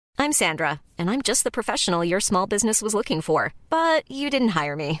I'm Sandra, and I'm just the professional your small business was looking for. But you didn't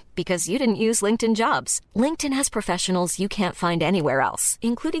hire me because you didn't use LinkedIn Jobs. LinkedIn has professionals you can't find anywhere else,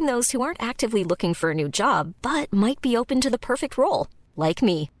 including those who aren't actively looking for a new job, but might be open to the perfect role, like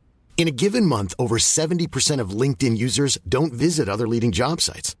me. In a given month, over 70% of LinkedIn users don't visit other leading job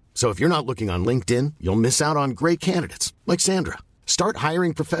sites. So if you're not looking on LinkedIn, you'll miss out on great candidates like Sandra. Start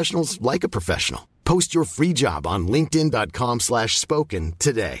hiring professionals like a professional. Post your free job on linkedin.com/spoken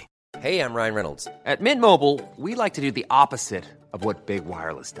today. Hey, I'm Ryan Reynolds. At Mint Mobile, we like to do the opposite of what Big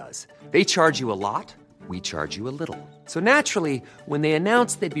Wireless does. They charge you a lot, we charge you a little. So naturally, when they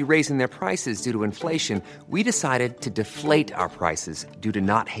announced they'd be raising their prices due to inflation, we decided to deflate our prices due to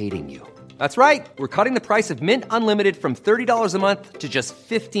not hating you. That's right. We're cutting the price of Mint Unlimited from $30 a month to just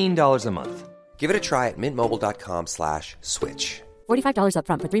 $15 a month. Give it a try at mintmobile.com/switch. $45 up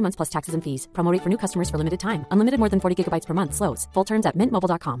front for 3 months plus taxes and fees. Promo rate for new customers for limited time. Unlimited more than 40 gigabytes per month. Slows full terms at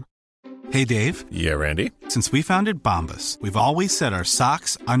mintmobile.com. Hey, Dave. Yeah, Randy. Since we founded Bombas, we've always said our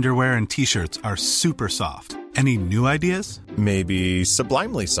socks, underwear, and T-shirts are super soft. Any new ideas? Maybe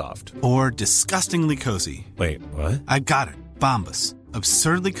sublimely soft. Or disgustingly cozy. Wait, what? I got it. Bombas.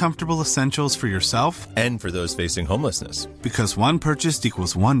 Absurdly comfortable essentials for yourself and for those facing homelessness. Because one purchased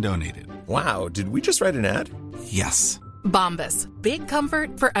equals one donated. Wow, did we just write an ad? Yes. Bombas. Big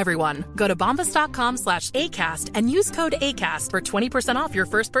comfort for everyone. Go to bombas.com/ACAST and use code ACAST for 20% off your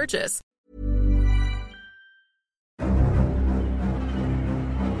first purchase.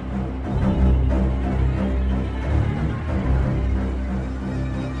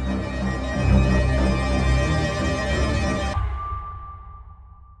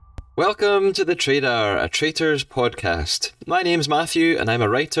 Welcome to The Trader, a Traitors podcast. My name's Matthew and I'm a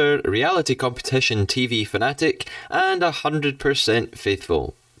writer, reality competition TV fanatic, and 100%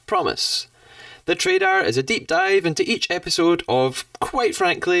 faithful. Promise. The Trader is a deep dive into each episode of, quite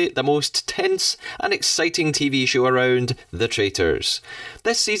frankly, the most tense and exciting TV show around, The Traitors.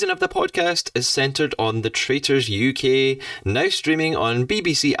 This season of the podcast is centred on The Traitors UK, now streaming on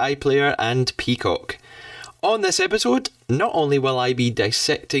BBC iPlayer and Peacock. On this episode, not only will I be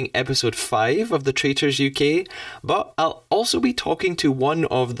dissecting episode 5 of The Traitors UK, but I'll also be talking to one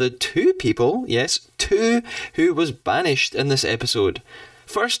of the two people, yes, two, who was banished in this episode.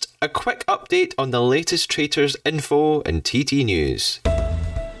 First, a quick update on the latest Traitors info and TT news.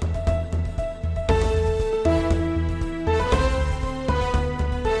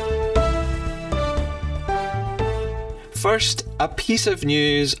 First, a piece of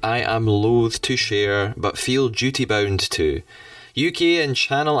news I am loath to share, but feel duty-bound to. UK and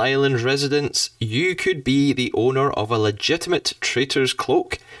Channel Island residents, you could be the owner of a legitimate Traitors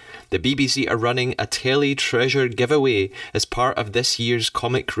cloak. The BBC are running a Telly Treasure giveaway as part of this year's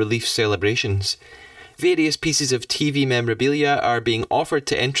comic relief celebrations. Various pieces of TV memorabilia are being offered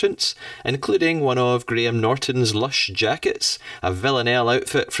to entrants, including one of Graham Norton's Lush jackets, a Villanelle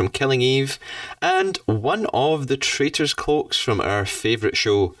outfit from Killing Eve, and one of the Traitors cloaks from our favourite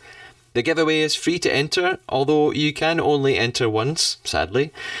show. The giveaway is free to enter, although you can only enter once,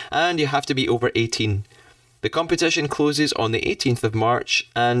 sadly, and you have to be over 18. The competition closes on the 18th of March,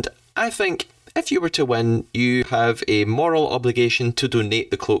 and I think if you were to win, you have a moral obligation to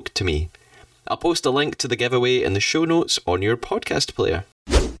donate the cloak to me. I'll post a link to the giveaway in the show notes on your podcast player.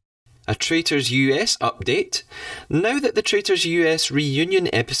 A Traitors US update. Now that the Traitors US reunion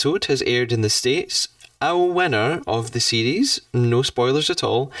episode has aired in the States, a winner of the series, no spoilers at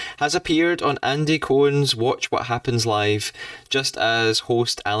all, has appeared on Andy Cohen's Watch What Happens Live, just as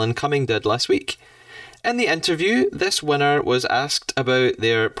host Alan Cumming did last week. In the interview, this winner was asked about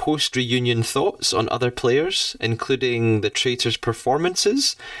their post-reunion thoughts on other players, including the Traitors'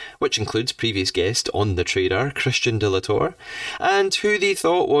 performances, which includes previous guest on The Trader, Christian de la Torre, and who they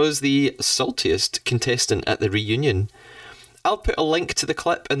thought was the saltiest contestant at the reunion. I'll put a link to the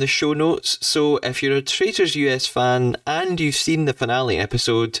clip in the show notes, so if you're a Traitors US fan and you've seen the finale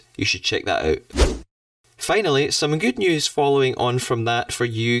episode, you should check that out. Finally, some good news following on from that for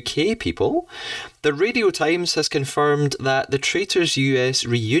UK people. The Radio Times has confirmed that the Traitors US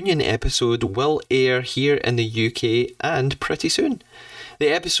reunion episode will air here in the UK and pretty soon. The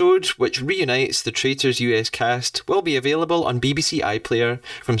episode, which reunites the Traitors US cast, will be available on BBC iPlayer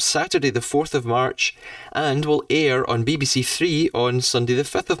from Saturday the 4th of March and will air on BBC Three on Sunday the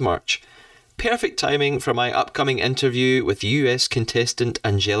 5th of March. Perfect timing for my upcoming interview with US contestant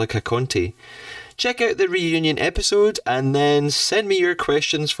Angelica Conte. Check out the reunion episode and then send me your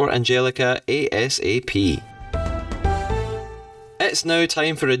questions for Angelica ASAP. It's now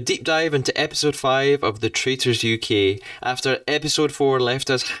time for a deep dive into episode 5 of The Traitors UK, after episode 4 left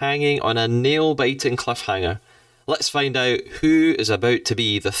us hanging on a nail-biting cliffhanger. Let's find out who is about to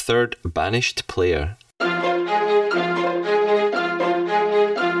be the third banished player.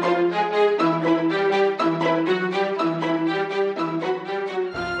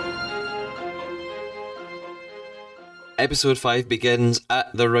 Episode 5 begins at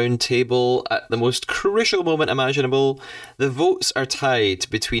the round table at the most crucial moment imaginable. The votes are tied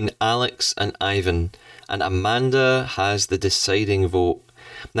between Alex and Ivan, and Amanda has the deciding vote.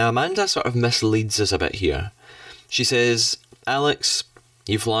 Now, Amanda sort of misleads us a bit here. She says, Alex,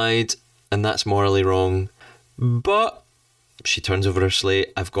 you've lied, and that's morally wrong. But, she turns over her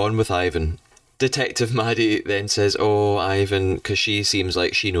slate, I've gone with Ivan. Detective Maddie then says, oh, Ivan, because she seems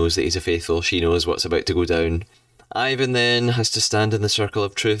like she knows that he's a faithful, she knows what's about to go down. Ivan then has to stand in the circle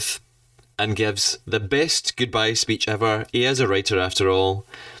of truth and gives the best goodbye speech ever. He is a writer after all.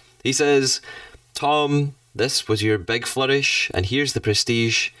 He says, Tom, this was your big flourish, and here's the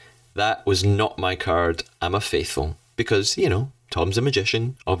prestige. That was not my card. I'm a faithful. Because, you know, Tom's a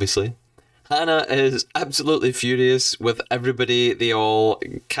magician, obviously. Hannah is absolutely furious with everybody. They all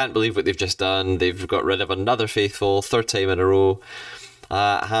can't believe what they've just done. They've got rid of another faithful, third time in a row.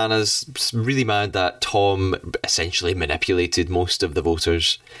 Hannah's really mad that Tom essentially manipulated most of the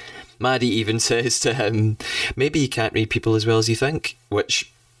voters. Maddie even says to him, maybe you can't read people as well as you think,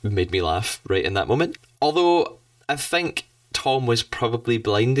 which made me laugh right in that moment. Although I think Tom was probably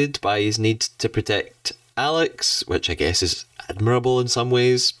blinded by his need to protect Alex, which I guess is admirable in some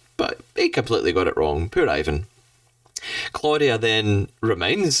ways, but he completely got it wrong. Poor Ivan. Claudia then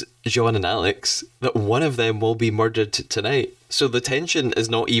reminds John and Alex that one of them will be murdered tonight, so the tension is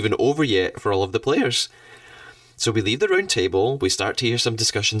not even over yet for all of the players. So we leave the round table, we start to hear some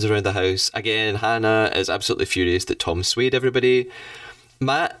discussions around the house. Again, Hannah is absolutely furious that Tom swayed everybody.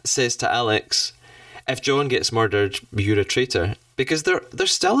 Matt says to Alex, if John gets murdered, you're a traitor, because they're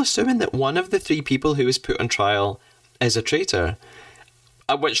still assuming that one of the three people who was put on trial is a traitor,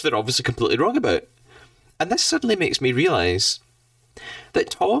 which they're obviously completely wrong about. And this suddenly makes me realise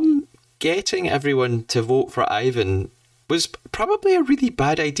that Tom getting everyone to vote for Ivan was probably a really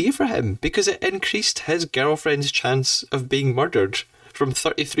bad idea for him, because it increased his girlfriend's chance of being murdered from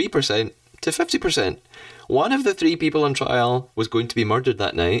 33% to 50%. One of the three people on trial was going to be murdered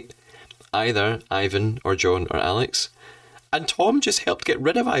that night, either Ivan or John or Alex, and Tom just helped get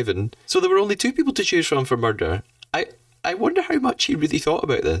rid of Ivan, so there were only two people to choose from for murder. I wonder how much he really thought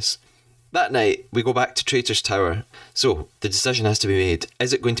about this. That night, we go back to Traitors Tower. So, the decision has to be made.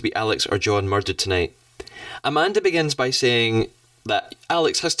 Is it going to be Alex or John murdered tonight? Amanda begins by saying that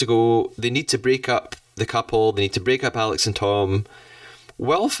Alex has to go. They need to break up the couple. They need to break up Alex and Tom.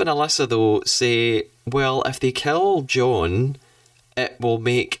 Wilf and Alyssa, though, say, well, if they kill John, it will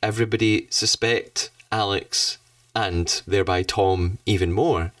make everybody suspect Alex and thereby Tom even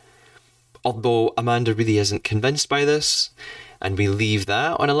more. Although Amanda really isn't convinced by this. And we leave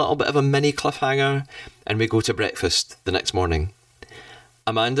that on a little bit of a mini cliffhanger, and we go to breakfast the next morning.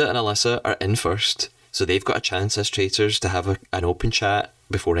 Amanda and Alyssa are in first, so they've got a chance as traitors to have an open chat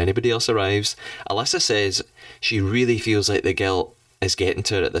before anybody else arrives. Alyssa says she really feels like the guilt is getting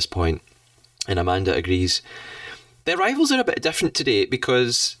to her at this point, and Amanda agrees. The arrivals are a bit different today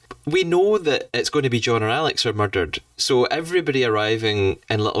because we know that it's going to be John or Alex are murdered, so everybody arriving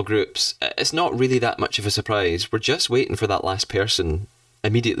in little groups, it's not really that much of a surprise. We're just waiting for that last person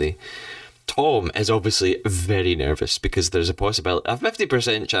immediately. Tom is obviously very nervous because there's a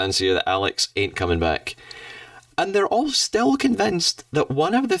 50% chance here that Alex ain't coming back. And they're all still convinced that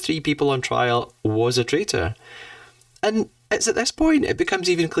one of the three people on trial was a traitor. And it's at this point it becomes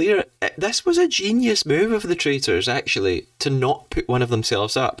even clearer. This was a genius move of the traitors, actually, to not put one of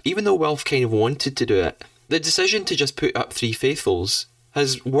themselves up, even though Wilf kind of wanted to do it. The decision to just put up three faithfuls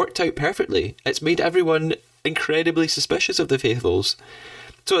has worked out perfectly. It's made everyone incredibly suspicious of the faithfuls.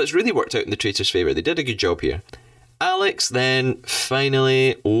 So it's really worked out in the traitors' favour. They did a good job here. Alex then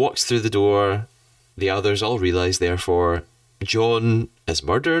finally walks through the door. The others all realise, therefore, John is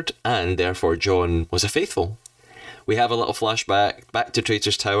murdered, and therefore John was a faithful. We have a little flashback back to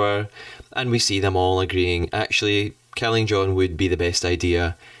Traitors Tower, and we see them all agreeing, actually, killing John would be the best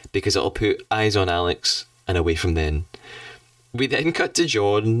idea, because it'll put eyes on Alex and away from then. We then cut to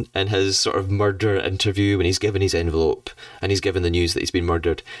John in his sort of murder interview when he's given his envelope, and he's given the news that he's been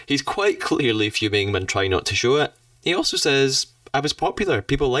murdered. He's quite clearly fuming and trying not to show it. He also says, I was popular,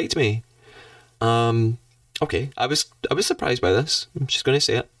 people liked me. Okay, I was surprised by this. I'm just going to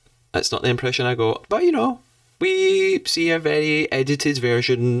say it. That's not the impression I got, but you know, we see a very edited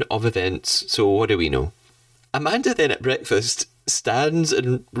version of events, so what do we know? Amanda then at breakfast stands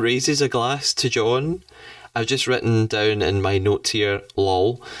and raises a glass to John. I've just written down in my notes here,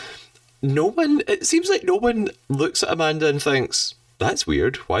 lol. it seems like no one looks at Amanda and thinks, that's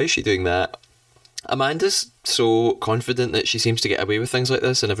weird, why is she doing that? Amanda's so confident that she seems to get away with things like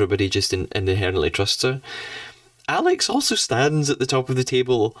this and everybody just inherently trusts her. Alex also stands at the top of the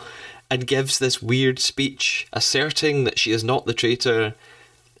table and gives this weird speech asserting that she is not the traitor.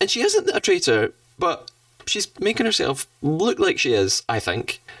 And she isn't a traitor, but she's making herself look like she is, I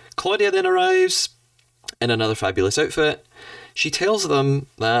think. Claudia then arrives in another fabulous outfit. She tells them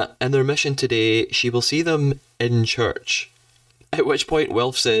that in their mission today, she will see them in church. At which point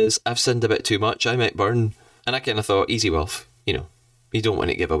Wilf says, I've sinned a bit too much, I might burn. And I kind of thought, easy Wilf, you don't want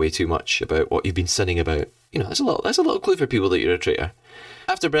to give away too much about what you've been sinning about. That's a little clue for people that you're a traitor.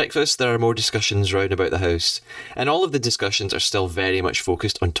 After breakfast, there are more discussions round about the house, and all of the discussions are still very much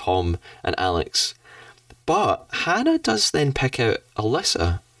focused on Tom and Alex. But Hannah does then pick out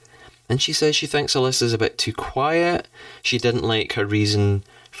Alyssa, and she says she thinks Alyssa's a bit too quiet. She didn't like her reason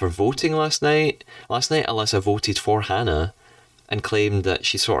for voting last night. Last night, Alyssa voted for Hannah and claimed that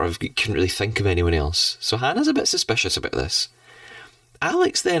she sort of couldn't really think of anyone else. So Hannah's a bit suspicious about this.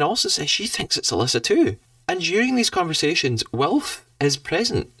 Alex then also says she thinks it's Alyssa too. And during these conversations, Wilf is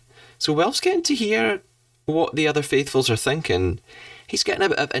present. So Wilf's getting to hear what the other faithfuls are thinking. He's getting a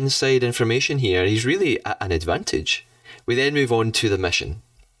bit of inside information here. He's really at an advantage. We then move on to the mission.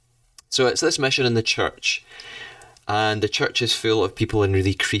 So it's this mission in the church. And the church is full of people in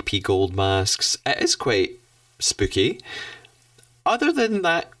really creepy gold masks. It is quite spooky. Other than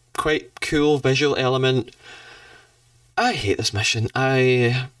that quite cool visual element, I hate this mission.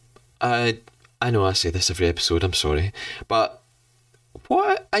 I know I say this every episode, I'm sorry. But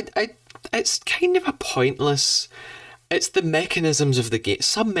it's kind of a pointless... It's the mechanisms of the game.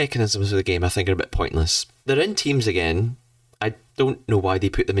 Some mechanisms of the game I think are a bit pointless. They're in teams again. I don't know why they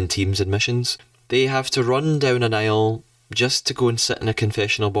put them in teams in missions. They have to run down an aisle just to go and sit in a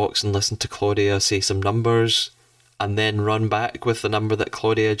confessional box and listen to Claudia say some numbers, and then run back with the number that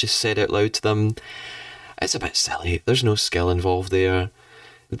Claudia just said out loud to them. It's a bit silly. There's no skill involved there,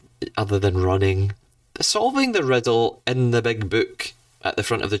 other than running. Solving the riddle in the big book at the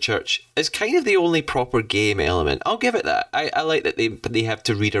front of the church is kind of the only proper game element. I'll give it that. I like that they have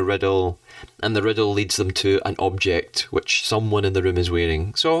to read a riddle, and the riddle leads them to an object which someone in the room is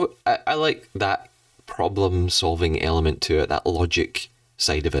wearing. So I like that problem-solving element to it, that logic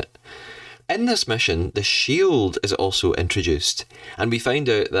side of it. In this mission, the shield is also introduced, and we find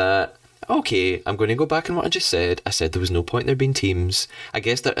out that, okay, I'm going to go back on what I just said. I said there was no point in there being teams. I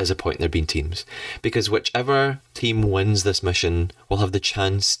guess there is a point in there being teams, because whichever team wins this mission will have the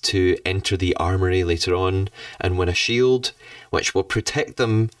chance to enter the armory later on and win a shield, which will protect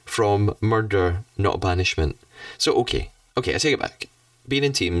them from murder, not banishment. So, okay, I take it back. Being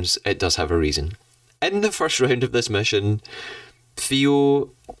in teams, it does have a reason. In the first round of this mission, Theo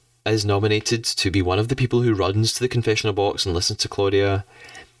is nominated to be one of the people who runs to the confessional box and listens to Claudia.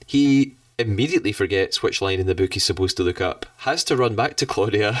 He immediately forgets which line in the book he's supposed to look up, has to run back to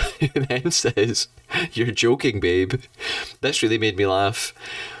Claudia, who then says, "You're joking, babe." This really made me laugh.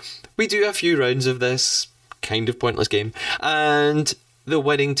 We do a few rounds of this kind of pointless game, and the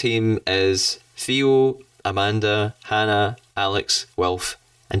winning team is Theo, Amanda, Hannah, Alex, Wilf,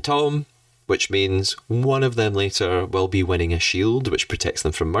 and Tom, which means one of them later will be winning a shield which protects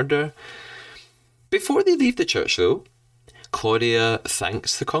them from murder. Before they leave the church, though, Claudia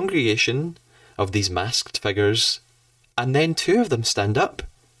thanks the congregation of these masked figures, and then two of them stand up.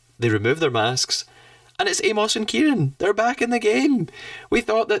 They remove their masks, and it's Amos and Kieran. They're back in the game. We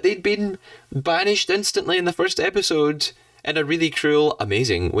thought that they'd been banished instantly in the first episode in a really cruel,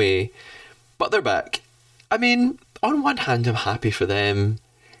 amazing way, but they're back. I mean, on one hand, I'm happy for them.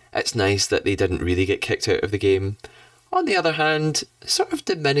 It's nice that they didn't really get kicked out of the game. On the other hand, it sort of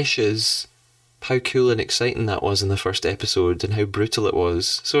diminishes how cool and exciting that was in the first episode and how brutal it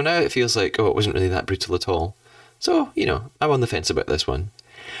was. So now it feels like, it wasn't really that brutal at all. So, I'm on the fence about this one.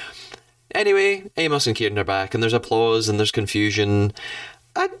 Anyway, Amos and Kieran are back, and there's applause and there's confusion.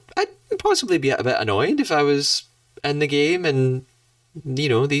 I'd possibly be a bit annoyed if I was in the game and,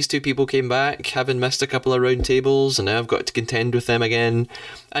 these two people came back, having missed a couple of round tables, and now I've got to contend with them again.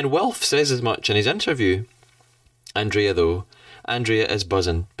 And Wilf says as much in his interview. Andrea is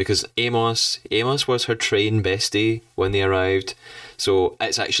buzzing, because Amos was her train bestie when they arrived, so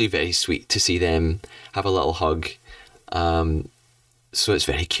it's actually very sweet to see them have a little hug. So it's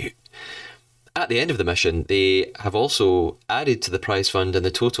very cute. At the end of the mission, they have also added to the prize fund, and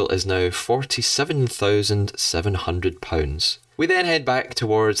the total is now £47,700. We then head back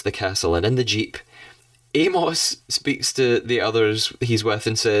towards the castle, and in the jeep, Amos speaks to the others he's with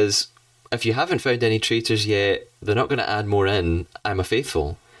and says, "If you haven't found any traitors yet, they're not going to add more in. I'm a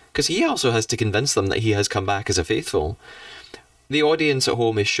faithful." because he also has to convince them that he has come back as a faithful. The audience at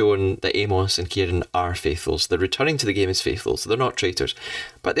home is shown that Amos and Kieran are faithfuls. They're returning to the game as faithfuls. They're not traitors.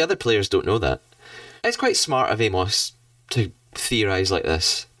 But the other players don't know that. It's quite smart of Amos to theorise like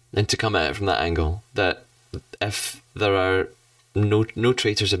this and to come at it from that angle, that if there are no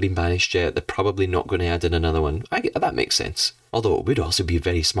traitors have been banished yet, they're probably not going to add in another one. That makes sense. Although it would also be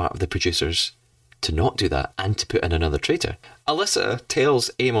very smart of the producers to not do that and to put in another traitor. Alyssa tells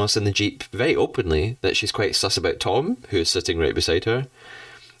Amos in the Jeep very openly that she's quite sus about Tom, who is sitting right beside her.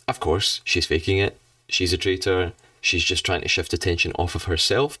 Of course, she's faking it. She's a traitor. She's just trying to shift attention off of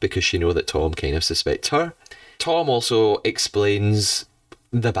herself because she knows that Tom kind of suspects her. Tom also explains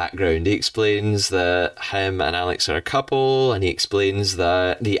the background. He explains that him and Alex are a couple, and he explains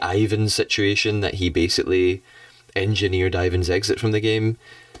that the Ivan situation, that he basically engineered Ivan's exit from the game.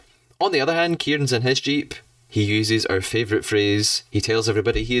 On the other hand, Kieran's in his Jeep. He uses our favourite phrase. He tells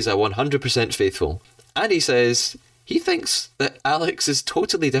everybody he is a 100% faithful. And he says he thinks that Alex is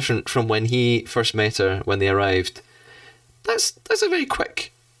totally different from when he first met her when they arrived. That's a very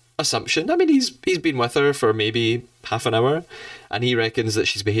quick assumption. I mean, he's been with her for maybe half an hour, and he reckons that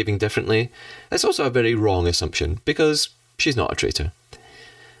she's behaving differently. It's also a very wrong assumption, because she's not a traitor.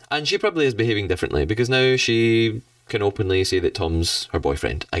 And she probably is behaving differently, because now she can openly say that Tom's her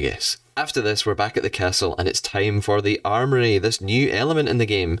boyfriend, I guess. After this, we're back at the castle, and it's time for the armory, this new element in the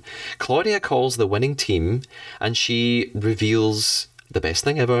game. Claudia calls the winning team, and she reveals the best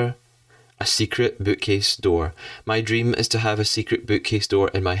thing ever: a secret bookcase door. My dream is to have a secret bookcase door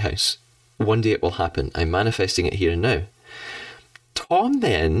in my house. One day it will happen. I'm manifesting it here and now. Tom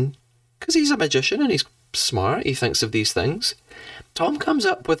then, because he's a magician and he's smart, he thinks of these things. Tom comes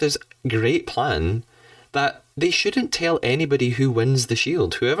up with this great plan that they shouldn't tell anybody who wins the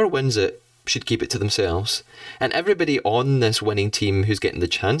shield. Whoever wins it should keep it to themselves. And everybody on this winning team who's getting the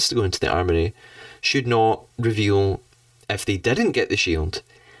chance to go into the armory should not reveal if they didn't get the shield.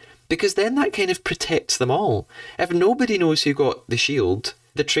 Because then that kind of protects them all. If nobody knows who got the shield,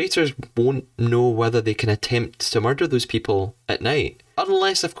 the traitors won't know whether they can attempt to murder those people at night.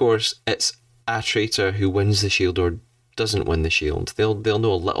 Unless, of course, it's a traitor who wins the shield or doesn't win the shield. They'll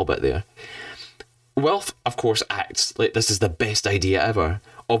know a little bit there. Wilf, of course, acts like this is the best idea ever,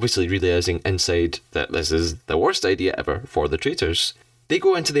 obviously realising inside that this is the worst idea ever for the traitors. They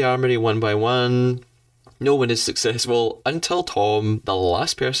go into the armory one by one. No one is successful until Tom, the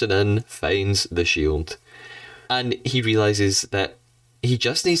last person in, finds the shield. And he realises that he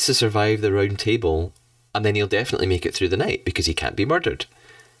just needs to survive the round table, and then he'll definitely make it through the night because he can't be murdered.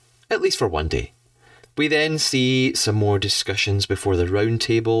 At least for one day. We then see some more discussions before the round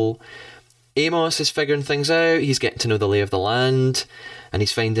table. Amos is figuring things out. He's getting to know the lay of the land, and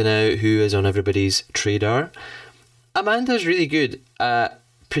he's finding out who is on everybody's radar. Amanda's really good at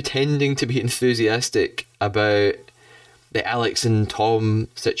pretending to be enthusiastic about the Alex and Tom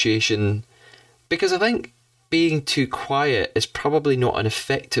situation, because I think being too quiet is probably not an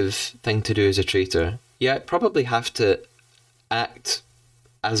effective thing to do as a traitor. You probably have to act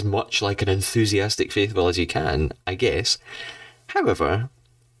as much like an enthusiastic faithful as you can, I guess. However,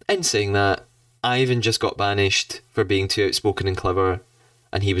 in saying that, Ivan just got banished for being too outspoken and clever,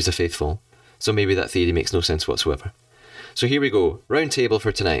 and he was a faithful. So maybe that theory makes no sense whatsoever. So here we go, round table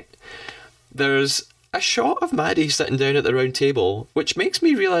for tonight. There's a shot of Maddie sitting down at the round table, which makes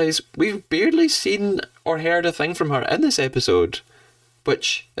me realise we've barely seen or heard a thing from her in this episode,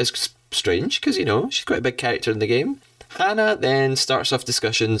 which is strange, because, you know, she's quite a big character in the game. Hannah then starts off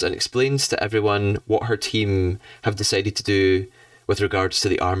discussions and explains to everyone what her team have decided to do with regards to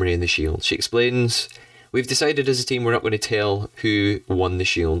the armory and the shield. She explains, we've decided as a team we're not going to tell who won the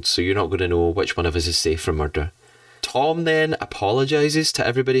shield, so you're not going to know which one of us is safe from murder. Tom then apologises to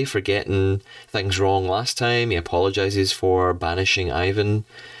everybody for getting things wrong last time. He apologises for banishing Ivan,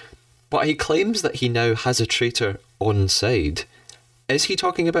 but he claims that he now has a traitor on side. Is he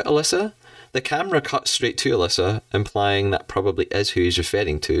talking about Alyssa? The camera cuts straight to Alyssa, implying that probably is who he's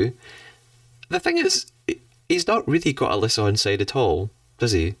referring to. The thing is, he's not really got Alyssa on side at all,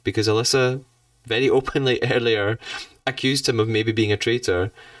 does he? Because Alyssa very openly earlier accused him of maybe being a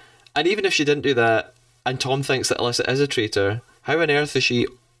traitor. And even if she didn't do that, and Tom thinks that Alyssa is a traitor, how on earth is she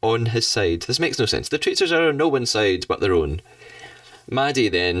on his side? This makes no sense. The traitors are on no one's side but their own. Maddie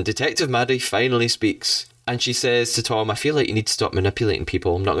then, Detective Maddie finally speaks, and she says to Tom, I feel like you need to stop manipulating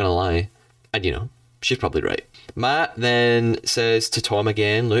people, I'm not going to lie. And you know, she's probably right. Matt then says to Tom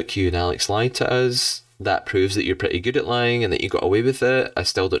again, look, you and Alex lied to us. That proves that you're pretty good at lying and that you got away with it. I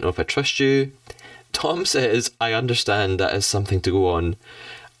still don't know if I trust you. Tom says, I understand that is something to go on.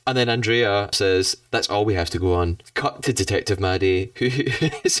 And then Andrea says, that's all we have to go on. Cut to Detective Maddie, who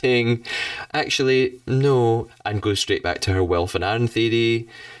is saying, actually, no, and goes straight back to her Wilf and Aaron theory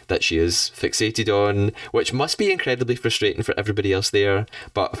that she is fixated on, which must be incredibly frustrating for everybody else there,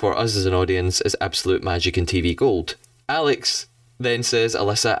 but for us as an audience is absolute magic and TV gold. Alex then says,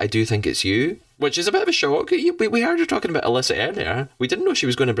 Alyssa, I do think it's you, which is a bit of a shock. We heard her talking about Alyssa earlier. We didn't know she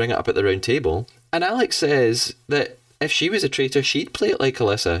was going to bring it up at the round table. And Alex says that if she was a traitor, she'd play it like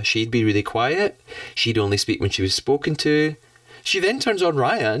Alyssa. She'd be really quiet. She'd only speak when she was spoken to. She then turns on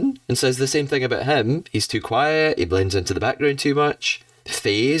Ryan and says the same thing about him. He's too quiet. He blends into the background too much.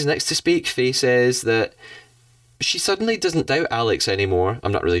 Faye is next to speak. Faye says that she suddenly doesn't doubt Alex anymore.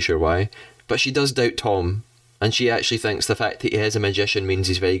 I'm not really sure why. But she does doubt Tom. And she actually thinks the fact that he is a magician means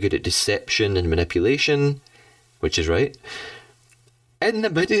he's very good at deception and manipulation. Which is right. In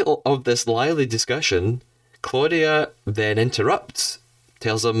the middle of this lively discussion, Claudia then interrupts,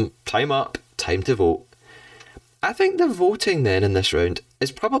 tells them, time up, time to vote. I think the voting then in this round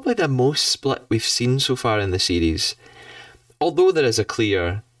is probably the most split we've seen so far in the series. Although there is a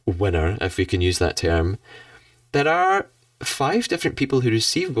clear winner, if we can use that term, there are 5 different people who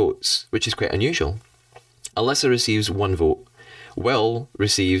receive votes, which is quite unusual. Alyssa receives 1 vote. Will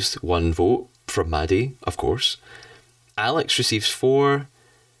receives 1 vote from Maddie, of course. Alex receives 4.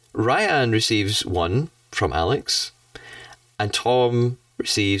 Ryan receives 1 from Alex, and Tom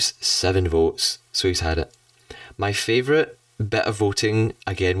receives 7 votes, so he's had it. My favourite bit of voting,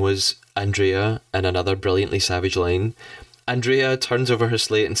 again, was Andrea in another brilliantly savage line. Andrea turns over her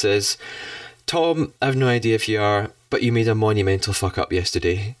slate and says, Tom, I've no idea if you are, but you made a monumental fuck up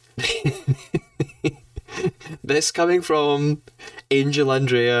yesterday. This coming from Angel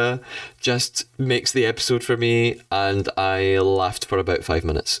Andrea just makes the episode for me, and I laughed for about 5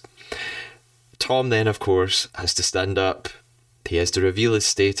 minutes. Tom then, of course, has to stand up. He has to reveal his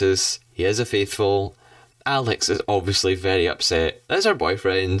status. He is a faithful. Alex is obviously very upset. That's her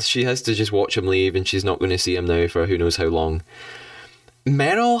boyfriend. She has to just watch him leave, and she's not going to see him now for who knows how long.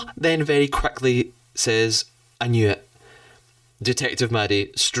 Meryl then very quickly says, I knew it. Detective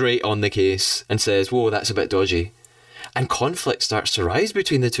Maddie straight on the case and says, whoa, that's a bit dodgy. And conflict starts to rise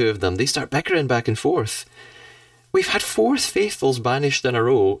between the two of them. They start bickering back and forth. We've had 4 faithfuls banished in a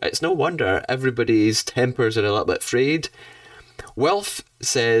row. It's no wonder everybody's tempers are a little bit frayed. Wilf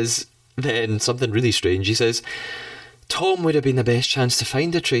says then something really strange. He says, Tom would have been the best chance to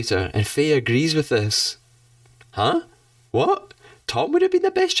find a traitor, and Faye agrees with this. Huh? What? Tom would have been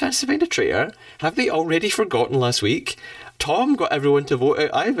the best chance to find a traitor? Have they already forgotten last week? Tom got everyone to vote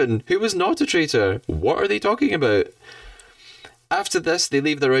out Ivan, who was not a traitor. What are they talking about? After this, they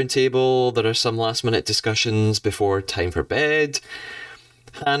leave the round table. There are some last-minute discussions before time for bed.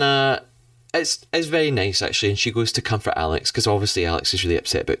 Hannah is very nice, actually, and she goes to comfort Alex, because obviously Alex is really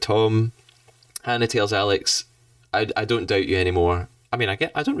upset about Tom. Hannah tells Alex, I don't doubt you anymore. I mean, I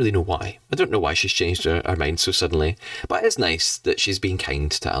don't really know why. I don't know why she's changed her mind so suddenly. But it's nice that she's being kind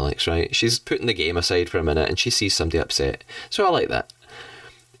to Alex, right? She's putting the game aside for a minute, and she sees somebody upset. So I like that.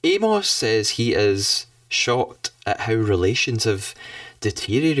 Amos says he is shocked at how relations have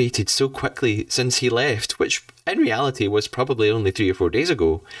deteriorated so quickly since he left, which in reality was probably only 3 or 4 days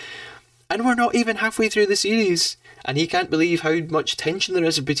ago. And we're not even halfway through the series, and he can't believe how much tension there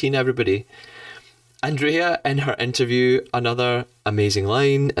is between everybody. Andrea, in her interview, another amazing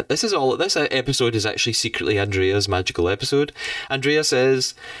line. This episode is actually secretly Andrea's magical episode. Andrea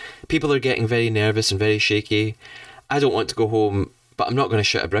says, people are getting very nervous and very shaky. I don't want to go home, but I'm not going to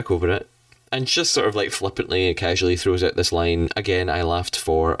shit a brick over it. And just sort of like flippantly and casually throws out this line. Again, I laughed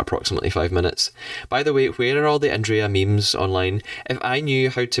for approximately 5 minutes. By the way, where are all the Andrea memes online? If I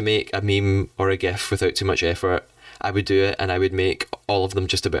knew how to make a meme or a gif without too much effort, I would do it, and I would make all of them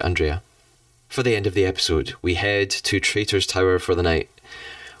just about Andrea. For the end of the episode, we head to Traitors Tower for the night.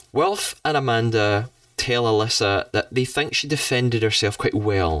 Wilf and Amanda tell Alyssa that they think she defended herself quite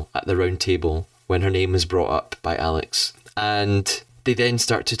well at the round table when her name was brought up by Alex. And they then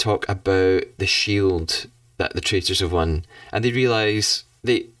start to talk about the shield that the Traitors have won. And they realise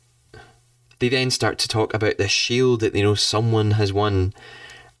they then start to talk about the shield that they know someone has won.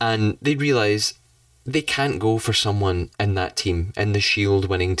 And they realise they can't go for someone in that team, in the shield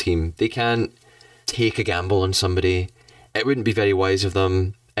winning team. They can't take a gamble on somebody. It wouldn't be very wise of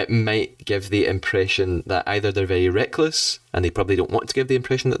them. It might give the impression that either they're very reckless, and they probably don't want to give the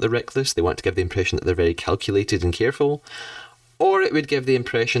impression that they're reckless. They want to give the impression that they're very calculated and careful. Or it would give the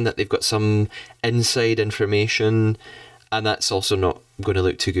impression that they've got some inside information, and that's also not going to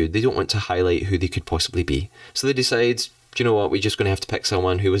look too good. They don't want to highlight who they could possibly be. So they decide, do you know what, we're just going to have to pick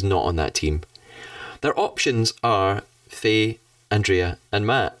someone who was not on that team. Their options are Faye Andrea and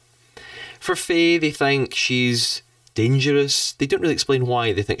Matt. For Faye, they think she's dangerous. They don't really explain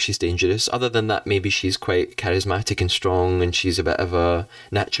why they think she's dangerous, other than that maybe she's quite charismatic and strong, and she's a bit of a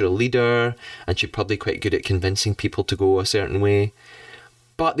natural leader, and she's probably quite good at convincing people to go a certain way.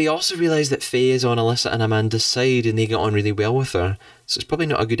 But they also realise that Faye is on Alyssa and Amanda's side, and they get on really well with her. So it's probably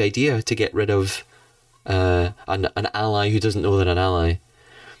not a good idea to get rid of an ally who doesn't know they're an ally.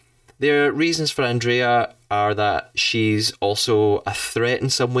 Their reasons for Andrea are that she's also a threat in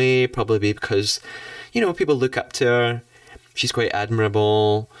some way, probably because, people look up to her. She's quite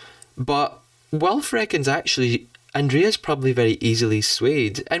admirable. But Wilf reckons actually Andrea's probably very easily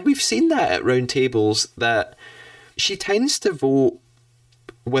swayed. And we've seen that at round tables, that she tends to vote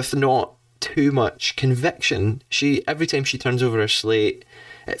with not too much conviction. Every time she turns over her slate,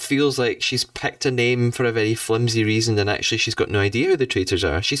 it feels like she's picked a name for a very flimsy reason, and actually she's got no idea who the traitors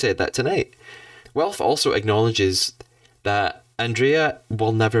are. She said that tonight. Wilf also acknowledges that Andrea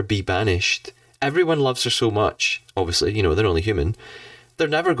will never be banished. Everyone loves her so much. Obviously, they're only human. They're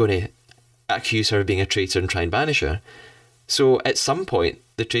never going to accuse her of being a traitor and try and banish her. So at some point,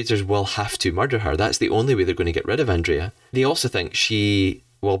 the traitors will have to murder her. That's the only way they're going to get rid of Andrea. They also think she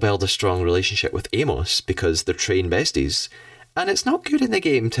will build a strong relationship with Amos because they're train besties. And it's not good in the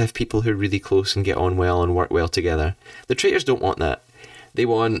game to have people who are really close and get on well and work well together. The traitors don't want that. They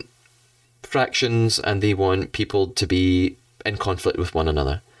want fractions, and they want people to be in conflict with one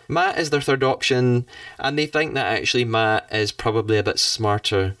another. Matt is their third option, and they think that actually Matt is probably a bit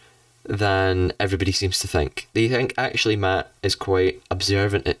smarter than everybody seems to think. They think actually Matt is quite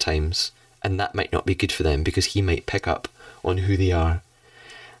observant at times, and that might not be good for them because he might pick up on who they are.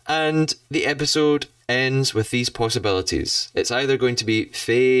 And the episode ends with these possibilities. It's either going to be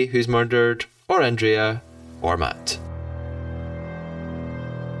Faye who's murdered, or Andrea, or Matt.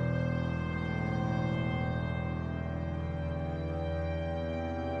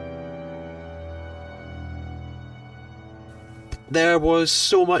 There was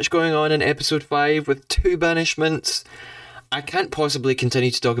so much going on in episode 5 with 2 banishments. I can't possibly continue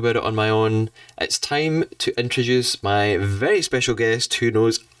to talk about it on my own. It's time to introduce my very special guest who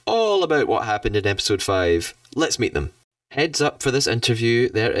knows all about what happened in episode 5. Let's meet them. Heads up for this interview,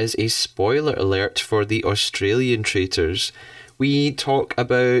 there is a spoiler alert for the Australian Traitors. We talk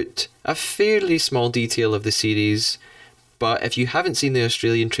about a fairly small detail of the series, but if you haven't seen the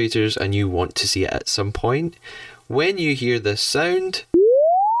Australian Traitors and you want to see it at some point, when you hear this sound,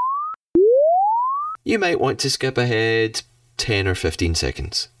 you might want to skip ahead 10 or 15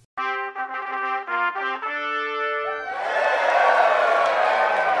 seconds.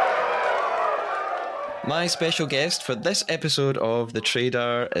 My special guest for this episode of The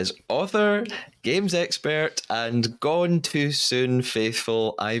Trader is author, games expert, and gone too soon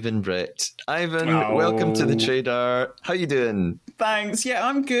faithful Ivan Brett. Ivan, welcome to The Trader. How you doing? Thanks. Yeah,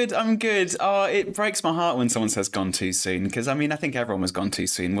 I'm good. Oh, it breaks my heart when someone says gone too soon, because, I think everyone was gone too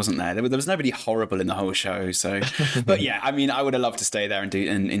soon, wasn't there? There was nobody horrible in the whole show, so... But yeah, I would have loved to stay there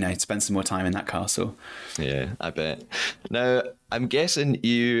and spend some more time in that castle. Yeah, I bet. Now, I'm guessing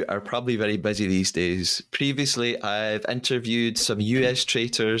you are probably very busy these days. Previously, I've interviewed some US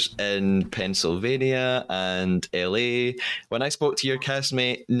traitors in Pennsylvania and LA. When I spoke to your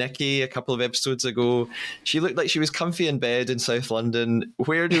castmate, Nikki, a couple of episodes ago, she looked like she was comfy in bed in South London.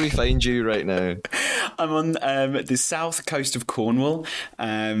 Where do we find you right now? I'm on the south coast of Cornwall.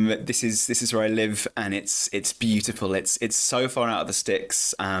 This is where I live, and it's beautiful. It's so far out of the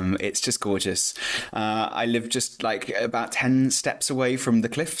sticks. It's just gorgeous. I live just like about 10 steps away from the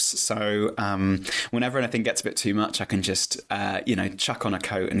cliffs, so whenever anything gets a bit too much, I can just chuck on a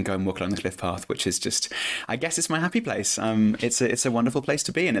coat and go and walk along the cliff path, which is just, I guess it's my happy place. It's a wonderful place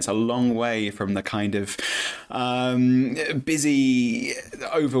to be, and it's a long way from the kind of busy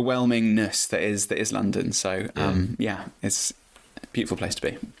overwhelmingness that is London. So it's a beautiful place to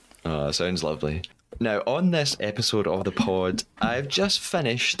be. Oh, sounds lovely. Now, on this episode of the pod, I've just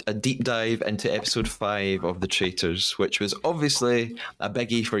finished a deep dive into episode 5 of The Traitors, which was obviously a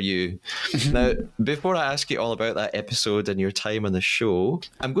biggie for you. Now, before I ask you all about that episode and your time on the show,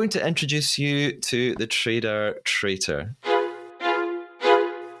 I'm going to introduce you to the Trader Traitor.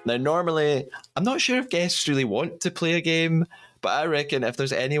 Now, normally, I'm not sure if guests really want to play a game, but I reckon if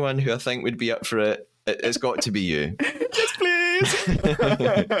there's anyone who I think would be up for it, it's got to be you. Yes,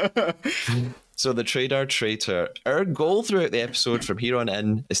 please! So the Trader Traitor. Our goal throughout the episode from here on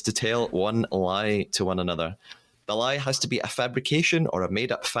in is to tell one lie to one another. The lie has to be a fabrication or a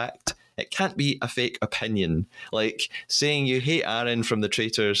made-up fact. It can't be a fake opinion, like saying you hate Aaron from the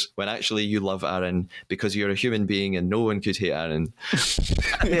Traitors when actually you love Aaron because you're a human being and no one could hate Aaron.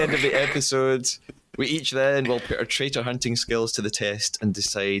 At the end of the episode, We each then will put our traitor hunting skills to the test and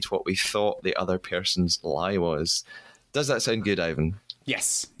decide what we thought the other person's lie was. Does that sound good, Ivan?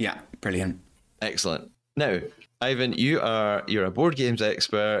 Yes. Yeah. Brilliant. Excellent. Now, Ivan, you're a board games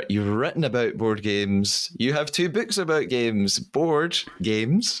expert. You've written about board games. You have 2 books about games. Board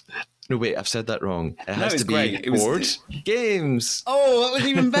games. No, wait, I've said that wrong. It has to be great. board games. Oh, that was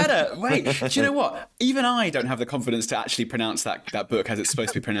even better. Wait, do you know what? Even I don't have the confidence to actually pronounce that book as it's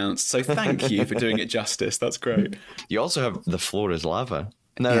supposed to be pronounced. So thank you for doing it justice. That's great. You also have The Floor is Lava.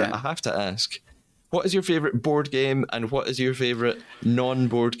 Now, Yeah. I have to ask, what is your favourite board game and what is your favourite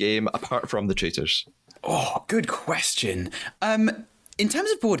non-board game apart from The Traitors? Oh, good question. In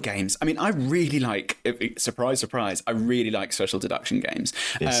terms of board games, I mean, I really like, surprise, surprise, I really like social deduction games.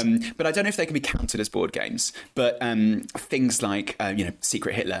 Yes. But I don't know if they can be counted as board games. But things like,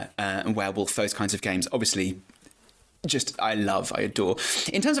 Secret Hitler and Werewolf, those kinds of games, obviously, I adore.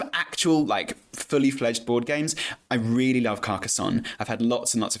 In terms of actual, fully fledged board games, I really love Carcassonne. I've had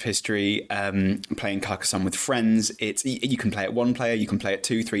lots and lots of history playing Carcassonne with friends. You can play it 1 player, you can play it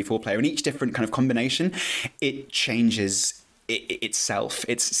 2, 3, 4 player, and each different kind of combination, it changes itself.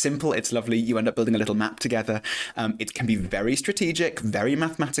 It's simple, it's lovely. You end up building a little map together. It can be very strategic, very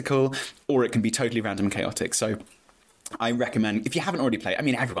mathematical, or it can be totally random and chaotic. So I recommend, if you haven't already played, I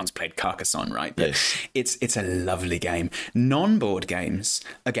mean, everyone's played Carcassonne, right? But yes. It's a lovely game. Non-board games,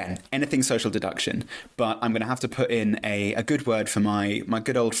 again, anything social deduction, but I'm going to have to put in a good word for my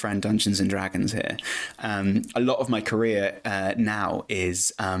good old friend Dungeons and Dragons here. A lot of my career now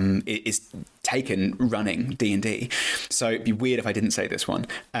is taken running D&D. So it'd be weird if I didn't say this one.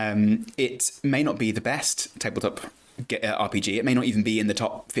 It may not be the best tabletop RPG. It may not even be in the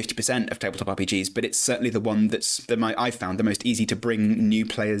top 50% of tabletop RPGs, but it's certainly the one I've found the most easy to bring new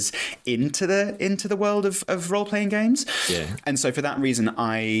players into the world of role-playing games. Yeah. And so for that reason,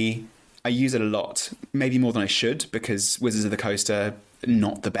 I use it a lot, maybe more than I should, because Wizards of the Coast are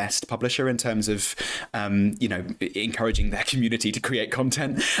not the best publisher in terms of encouraging their community to create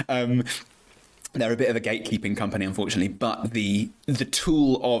content. They're a bit of a gatekeeping company, unfortunately, but the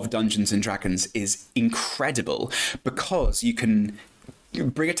tool of Dungeons and Dragons is incredible because you can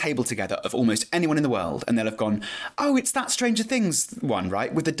bring a table together of almost anyone in the world and they'll have gone, oh, it's that Stranger Things one,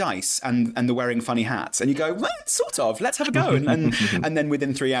 right? With the dice and the wearing funny hats. And you go, well, sort of, let's have a go. And then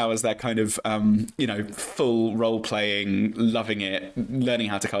within 3 hours, they're kind of, full role playing, loving it, learning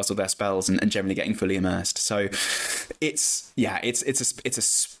how to cast all their spells and generally getting fully immersed. So it's a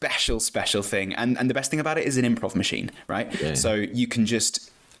special thing. And the best thing about it is an improv machine, right? Yeah. So you can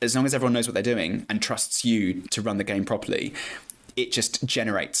just, as long as everyone knows what they're doing and trusts you to run the game properly, it just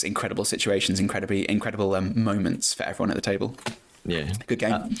generates incredible situations, incredible moments for everyone at the table. Yeah, good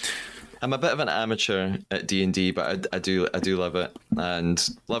game. I'm a bit of an amateur at D&D, but I do love it and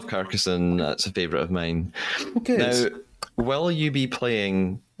love Carcassonne. That's a favourite of mine. Oh, good. Now, will you be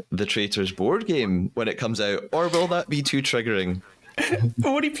playing the Traitors board game when it comes out, or will that be too triggering? I've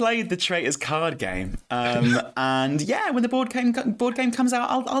already played the Traitors card game, and yeah, when the board game comes out,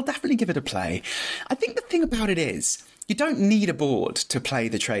 I'll definitely give it a play. I think the thing about it is, you don't need a board to play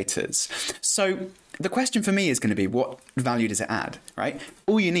the Traitors. So the question for me is going to be, what value does it add, right?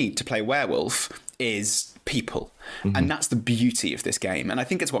 All you need to play Werewolf is people. Mm-hmm. And that's the beauty of this game. And I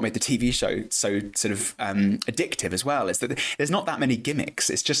think it's what made the TV show so sort of addictive as well, is that there's not that many gimmicks.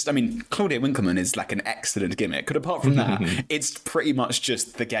 It's just, I mean, Claudia Winkleman is like an excellent gimmick. But apart from that, it's pretty much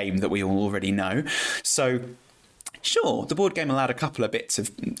just the game that we all already know. So sure, the board game will add a couple of bits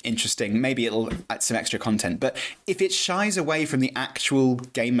of interesting, maybe it'll add some extra content, but if it shies away from the actual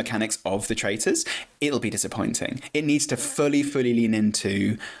game mechanics of the Traitors, it'll be disappointing. It needs to fully lean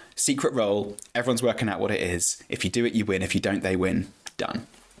into secret role, everyone's working out what it is. If you do it, you win. If you don't, they win. Done.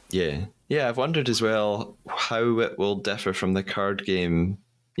 Yeah, I've wondered as well how it will differ from the card game.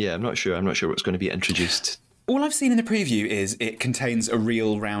 Yeah, I'm not sure what's going to be introduced. All I've seen in the preview is it contains a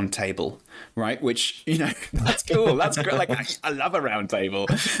real round table, right? Which, that's cool. That's great. Like, I love a round table.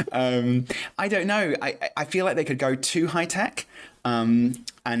 I don't know. I feel like they could go too high tech. And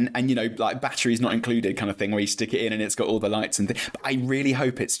like batteries not included kind of thing, where you stick it in and it's got all the lights and things. But I really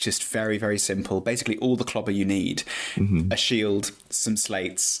hope it's just very, very simple. Basically, all the clobber you need: a shield, some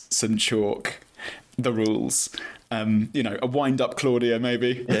slates, some chalk, the rules. A wind-up Claudia,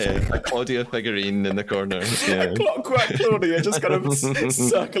 maybe. Yeah, a Claudia figurine in the corner. Yeah. A clockwork Claudia just kind of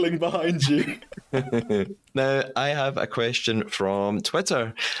circling behind you. Now, I have a question from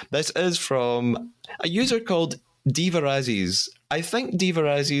Twitter. This is from a user called Divarazis. I think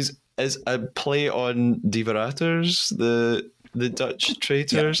Divarazis is a play on Divarators, the Dutch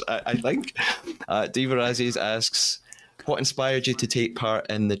Traitors, yeah. I think. Divarazis asks, what inspired you to take part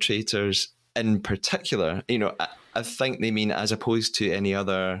in the Traitors in particular, I think they mean as opposed to any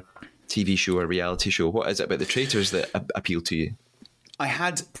other TV show or reality show. What is it about the Traitors that appeal to you? I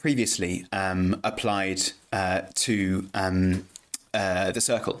had previously applied to The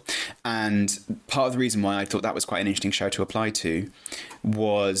Circle, and part of the reason why I thought that was quite an interesting show to apply to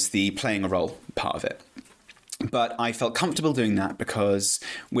was the playing a role part of it. But I felt comfortable doing that because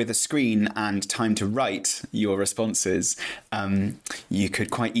with a screen and time to write your responses, you could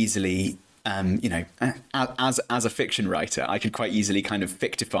quite easily, as a fiction writer, I could quite easily kind of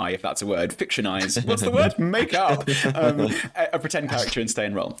fictify, if that's a word, fictionize. What's the word? Make up a pretend character and stay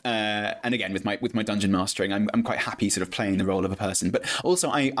in role. And again, with my dungeon mastering, I'm quite happy sort of playing the role of a person. But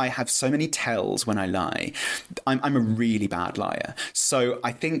also, I have so many tells when I lie. I'm a really bad liar. So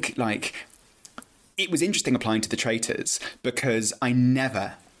I think it was interesting applying to the Traitors because I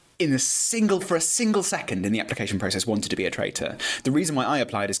never, for a single second in the application process, wanted to be a traitor. The reason why I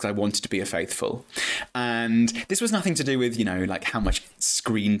applied is because I wanted to be a faithful. And this was nothing to do with, how much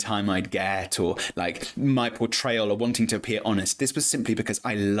screen time I'd get or my portrayal or wanting to appear honest. This was simply because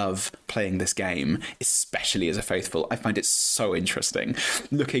I love playing this game, especially as a faithful. I find it so interesting.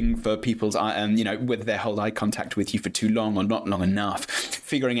 Looking for people's, whether they hold eye contact with you for too long or not long enough,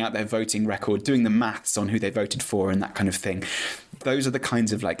 figuring out their voting record, doing the maths on who they voted for and that kind of thing. Those are the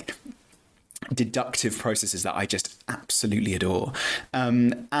kinds of deductive processes that I just absolutely adore.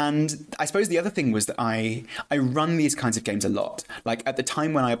 And I suppose the other thing was that I run these kinds of games a lot. At the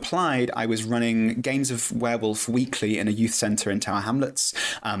time when I applied, I was running games of Werewolf weekly in a youth centre in Tower Hamlets.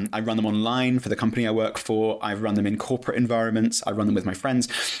 I run them online for the company I work for. I've run them in corporate environments. I run them with my friends.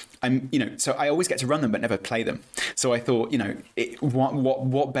 So I always get to run them but never play them. So I thought,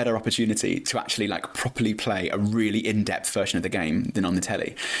 what better opportunity to actually properly play a really in-depth version of the game than on the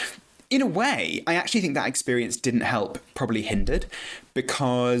telly. In a way, I actually think that experience didn't help, probably hindered,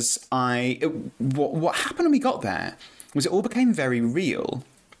 because what happened when we got there was it all became very real.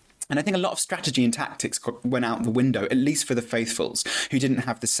 And I think a lot of strategy and tactics went out the window, at least for the faithfuls, who didn't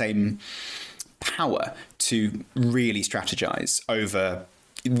have the same power to really strategize over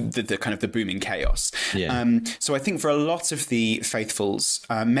the kind of the booming chaos. Yeah. So I think for a lot of the faithfuls,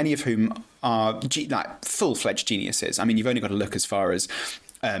 many of whom are full-fledged geniuses. I mean, you've only got to look as far as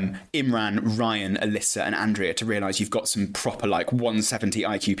Imran, Ryan, Alyssa and Andrea to realise you've got some proper 170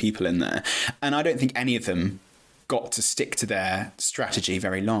 IQ people in there. And I don't think any of them got to stick to their strategy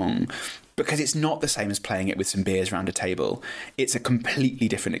very long because it's not the same as playing it with some beers around a table. It's a completely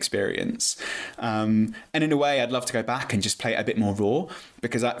different experience. And in a way, I'd love to go back and just play it a bit more raw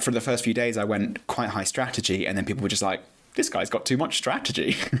because for the first few days I went quite high strategy and then people were just like, this guy's got too much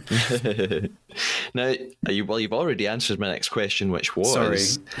strategy. Now, you've already answered my next question, which was... Sorry.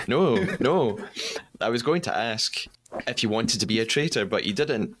 No. I was going to ask if you wanted to be a traitor, but you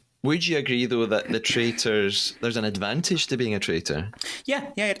didn't. Would you agree, though, that the traitors, there's an advantage to being a traitor?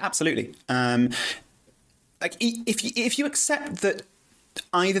 Yeah, absolutely. If you accept that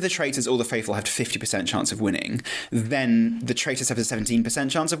either the traitors or the faithful have a 50% chance of winning, then the traitors have a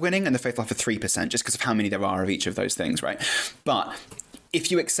 17% chance of winning and the faithful have a 3% just because of how many there are of each of those things, right? But if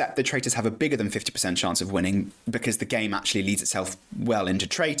you accept the traitors have a bigger than 50% chance of winning because the game actually leads itself well into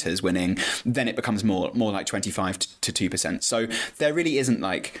traitors winning, then it becomes more like 25 to 2%. So there really isn't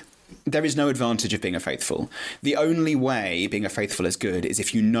there is no advantage of being a faithful. The only way being a faithful is good is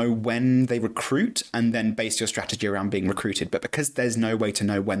if you know when they recruit and then base your strategy around being recruited. But because there's no way to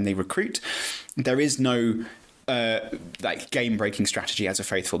know when they recruit, there is no game-breaking strategy as a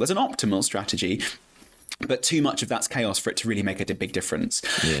faithful. There's an optimal strategy, but too much of that's chaos for it to really make a big difference.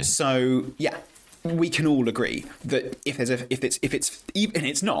 Yeah. So, yeah. We can all agree that if it's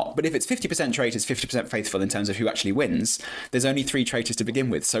 50% traitors, 50% faithful in terms of who actually wins, there's only 3 traitors to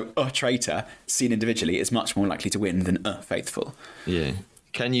begin with. So a traitor seen individually is much more likely to win than a faithful. Yeah.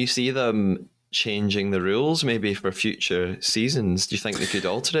 Can you see them changing the rules maybe for future seasons? Do you think they could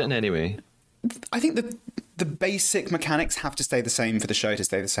alter it in any way? I think that the basic mechanics have to stay the same for the show to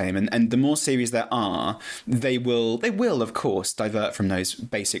stay the same. And the more series there are, they will, of course, divert from those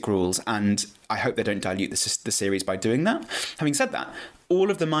basic rules. And I hope they don't dilute the series by doing that. Having said that, all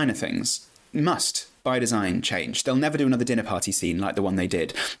of the minor things must, by design, change. They'll never do another dinner party scene like the one they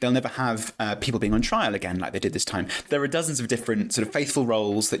did. They'll never have people being on trial again like they did this time. There are dozens of different sort of faithful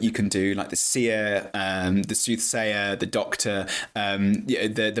roles that you can do, like the seer, the soothsayer, the doctor,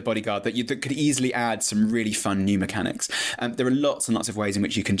 the bodyguard, that could easily add some really fun new mechanics. There are lots and lots of ways in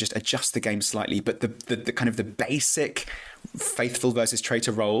which you can just adjust the game slightly, but the kind of the basic faithful versus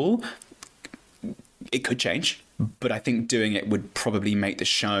traitor role, it could change. But I think doing it would probably make the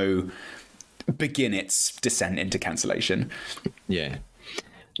show begin its descent into cancellation. Yeah.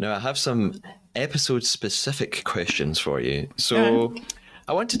 Now, I have some episode-specific questions for you. So,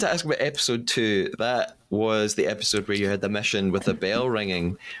 I wanted to ask about episode 2. That was the episode where you had the mission with the bell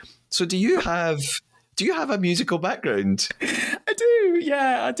ringing. So, do you have a musical background? I do.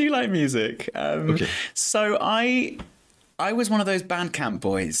 Yeah, I do like music. Okay. So I was one of those band camp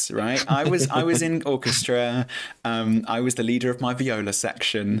boys, right? I was in orchestra. I was the leader of my viola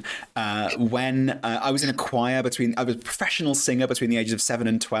section. When I was in a choir I was a professional singer between the ages of 7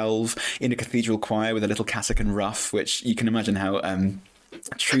 and 12 in a cathedral choir with a little cassock and ruff, which you can imagine how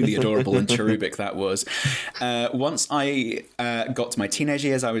truly adorable and cherubic that was. Once I got to my teenage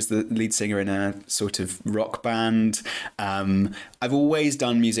years, I was the lead singer in a sort of rock band. I've always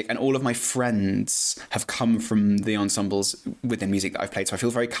done music, and all of my friends have come from the ensembles within music that I've played, so I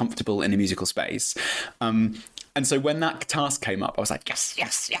feel very comfortable in a musical space. And so when that task came up, I was like, yes,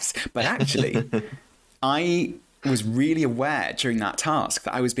 yes, yes. But actually, I was really aware during that task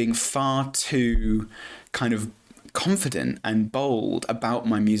that I was being far too kind of confident and bold about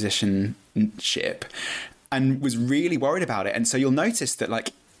my musicianship and was really worried about it. And so you'll notice that,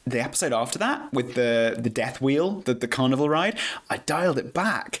 like, the episode after that with the death wheel, the carnival ride, I dialed it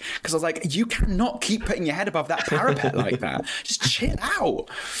back because I was like, you cannot keep putting your head above that parapet like that. Just chill out.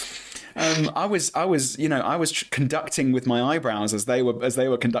 I was conducting with my eyebrows as they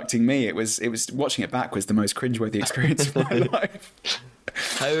were conducting me. It was watching it back was the most cringeworthy experience of my life.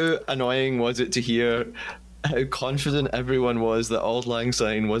 How annoying was it to hear how confident everyone was that Auld Lang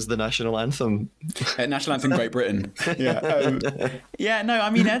Syne was the national anthem? National anthem, Great Britain. Yeah. No,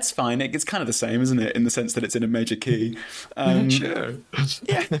 I mean, it's fine. It's kind of the same, isn't it? In the sense that it's in a major key. Sure.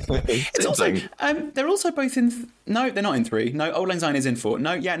 Yeah. It's also, they're also both in... No, they're not in 3. No, Auld Lang Syne is in 4.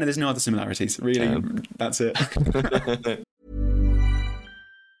 No, there's no other similarities. Really, that's it.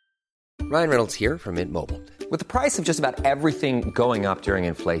 Ryan Reynolds here from Mint Mobile. With the price of just about everything going up during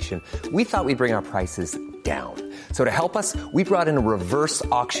inflation, we thought we'd bring our prices down. So to help us, we brought in a reverse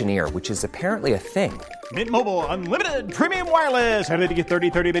auctioneer, which is apparently a thing. Mint Mobile Unlimited Premium Wireless. How to get 30,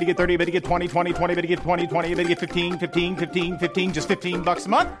 30, bit to get 30, bit to get 20, 20, 20, bit to get 20, 20, bit to get 15, 15, 15, 15, just $15 a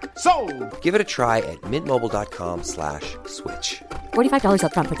month? Sold! Give it a try at mintmobile.com/switch. $45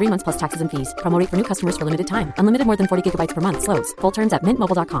 up front for 3 months plus taxes and fees. Promo rate for new customers for limited time. Unlimited more than 40 gigabytes per month. Slows full terms at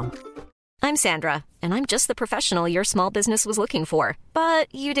mintmobile.com. I'm Sandra, and I'm just the professional your small business was looking for.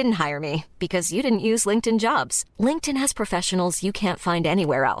 But you didn't hire me because you didn't use LinkedIn Jobs. LinkedIn has professionals you can't find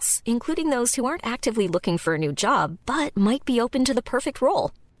anywhere else, including those who aren't actively looking for a new job, but might be open to the perfect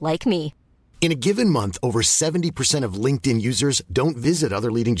role, like me. In a given month, over 70% of LinkedIn users don't visit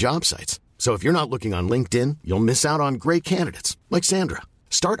other leading job sites. So if you're not looking on LinkedIn, you'll miss out on great candidates like Sandra.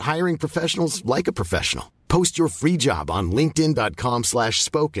 Start hiring professionals like a professional. Post your free job on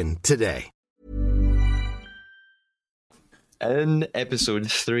linkedin.com/spoken today. In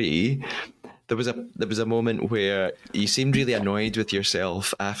episode 3, there was a moment where you seemed really annoyed with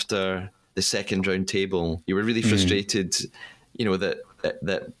yourself after the second round table. You were really frustrated,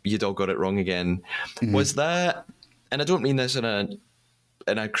 that you'd all got it wrong again. Was that, and I don't mean this in a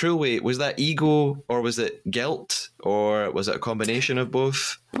cruel way, was that ego or was it guilt or was it a combination of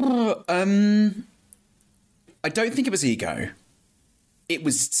both? I don't think it was ego. It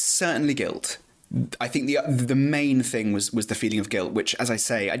was certainly guilt. I think the main thing was the feeling of guilt, which, as I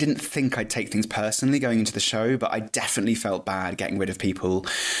say, I didn't think I'd take things personally going into the show, but I definitely felt bad getting rid of people.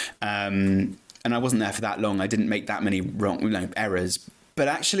 And I wasn't there for that long. I didn't make that many errors. But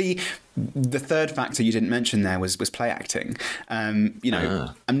actually, the third factor you didn't mention there was play acting. I'm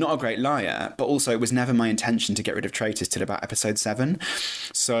not a great liar, but also it was never my intention to get rid of Traitors till about episode 7.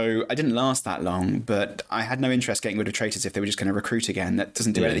 So I didn't last that long, but I had no interest getting rid of Traitors if they were just going to recruit again. That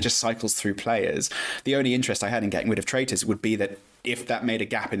doesn't do anything. It just cycles through players. The only interest I had in getting rid of Traitors would be that if that made a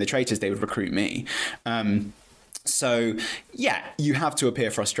gap in the Traitors, they would recruit me. So, yeah, you have to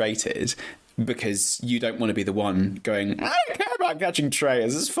appear frustrated, because you don't want to be the one going, I don't care about catching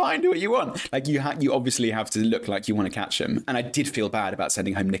Traitors, it's fine, do what you want. Like, you obviously have to look like you want to catch them. And I did feel bad about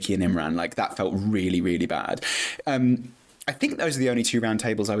sending home Nikki and Imran. Like, that felt really, really bad. I think those are the only 2 round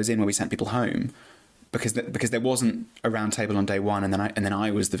tables I was in where we sent people home, because there wasn't a round table on day 1, and then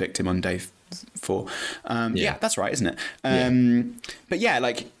I was the victim on day 4. Yeah, that's right, isn't it? But yeah,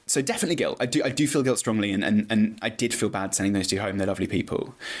 like, so definitely guilt. I do feel guilt strongly, and I did feel bad sending those 2 home. They're lovely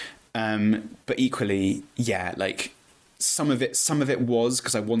people. But equally, yeah, like some of it was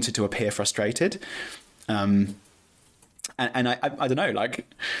because I wanted to appear frustrated. And I don't know, like,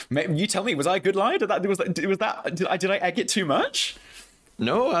 maybe you tell me, was I a good liar? Did I egg it too much?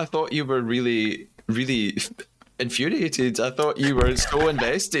 No, I thought you were really, really infuriated. I thought you were so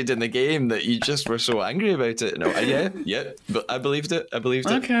invested in the game that you just were so angry about it. No, yeah, but I believed it.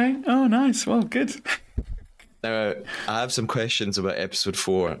 Okay. Oh, nice. Well, good. Now, I have some questions about episode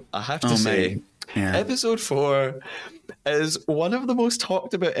 4. I have to say, episode 4 is one of the most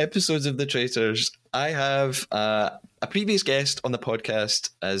talked about episodes of The Traitors. I have a previous guest on the podcast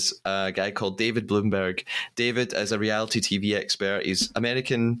as a guy called David Bloomberg. David is a reality TV expert. He's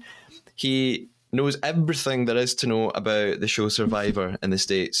American. He knows everything there is to know about the show Survivor in the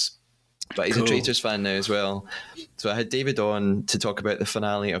States. But he's a Traitors fan now as well. So I had David on to talk about the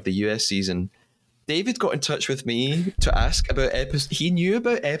finale of the US season. David got in touch with me to ask about he knew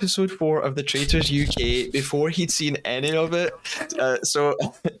about episode 4 of The Traitors UK before he'd seen any of it. So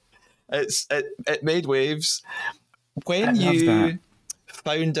it made waves. When you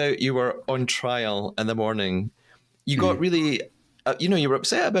found out you were on trial in the morning, you got really, you were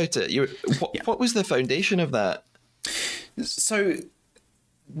upset about it. What was the foundation of that? So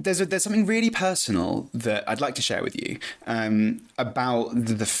there's something really personal that I'd like to share with you about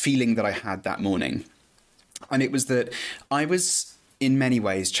the feeling that I had that morning. And it was that I was in many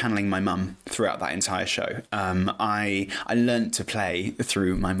ways channeling my mum throughout that entire show. I learnt to play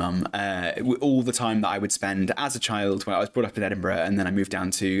through my mum. All the time that I would spend as a child, when I was brought up in Edinburgh, and then I moved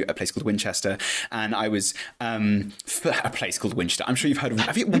down to a place called Winchester, and I was a place called Winchester. I'm sure you've heard of.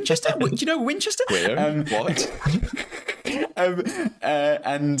 Have you Winchester? Do you know Winchester? Where? What?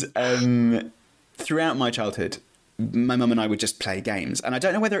 Throughout my childhood, my mum and I would just play games, and I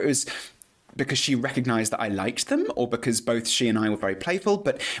don't know whether it was because she recognised that I liked them or because both she and I were very playful,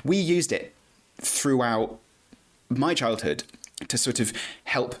 but we used it throughout my childhood to sort of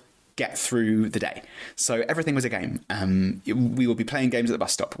help get through the day. So everything was a game. We would be playing games at the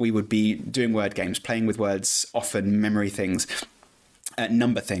bus stop. We would be doing word games, playing with words, often memory things,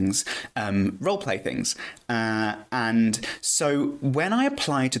 number things, role play things. And so when I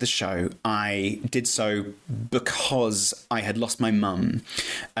applied to the show, I did so because I had lost my mum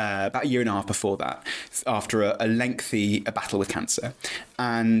about a year and a half before that, after a lengthy battle with cancer.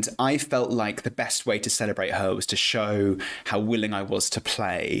 And I felt like the best way to celebrate her was to show how willing I was to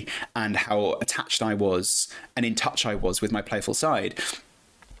play and how attached I was and in touch I was with my playful side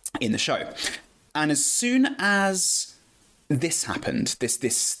in the show. And as soon as this happened,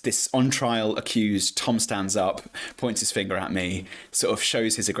 this on trial accused, Tom stands up, points his finger at me, sort of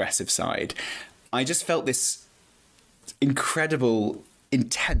shows his aggressive side, I just felt this incredible,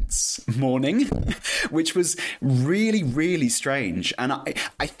 intense morning, which was really, really strange. And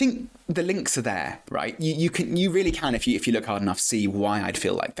I think the links are there, right? You really can, if you look hard enough, see why I'd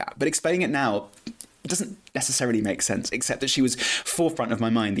feel like that. But explaining it now, it doesn't necessarily make sense, except that she was forefront of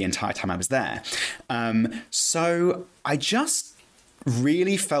my mind the entire time I was there. So I just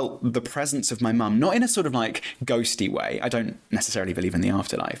really felt the presence of my mum, not in a sort of like ghosty way. I don't necessarily believe in the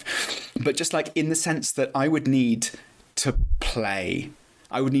afterlife, but just like in the sense that I would need to play.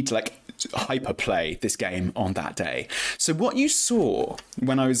 I would need to like hyper play this game on that day. So what you saw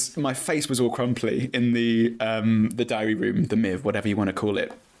when my face was all crumply in the diary room, the MIV, whatever you want to call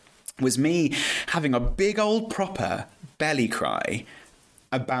it, was me having a big old proper belly cry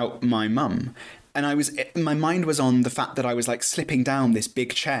about my mum. And my mind was on the fact that I was like slipping down this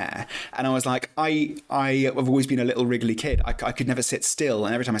big chair. And I was like, I have always been a little wriggly kid. I could never sit still.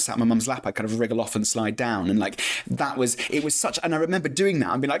 And every time I sat on my mum's lap, I kind of wriggle off and slide down. And like, and I remember doing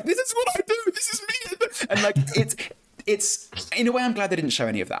that and being like, this is what I do. This is me. And like, it's in a way, I'm glad they didn't show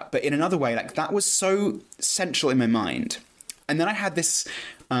any of that. But in another way, like that was so central in my mind. And then I had this,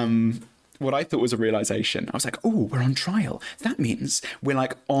 what I thought was a realization. I was like, oh, we're on trial. That means we're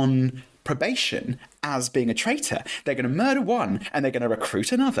like on probation as being a traitor. They're going to murder one and they're going to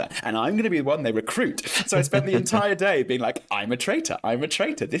recruit another. And I'm going to be the one they recruit. So I spent the entire day being like, I'm a traitor.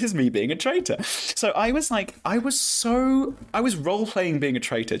 This is me being a traitor. So I was role-playing being a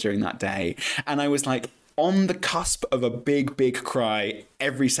traitor during that day. And I was like, on the cusp of a big, big cry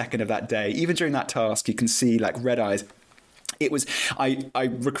every second of that day. Even during that task, you can see like red eyes. It was,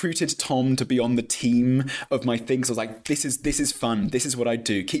 I recruited Tom to be on the team of my things. I was like, this is fun. This is what I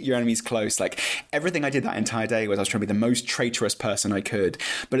do. Keep your enemies close. Like everything I did that entire day was I was trying to be the most traitorous person I could.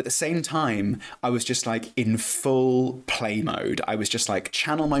 But at the same time, I was just like in full play mode. I was just like,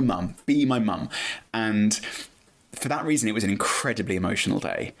 channel my mum, be my mum. And for that reason, it was an incredibly emotional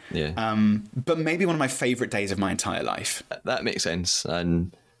day. Yeah. But maybe one of my favorite days of my entire life. That makes sense.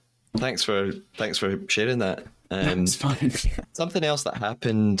 And thanks for sharing that. It's fine. Something else that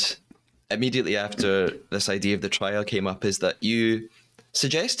happened immediately after this idea of the trial came up is that you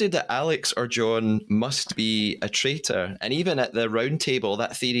suggested that Alex or John must be a traitor. And even at the round table,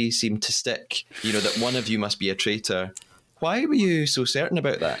 that theory seemed to stick, that one of you must be a traitor. Why were you so certain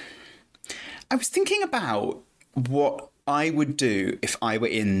about that? I was thinking about what I would do if I were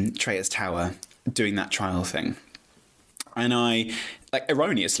in Traitors Tower doing that trial thing. And I,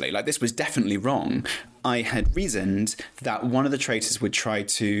 erroneously, this was definitely wrong, I had reasoned that one of the traitors would try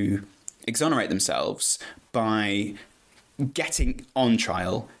to exonerate themselves by getting on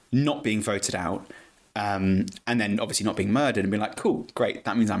trial, not being voted out, and then obviously not being murdered and being like, cool, great,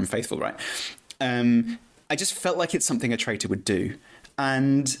 that means I'm faithful, right? I just felt like it's something a traitor would do.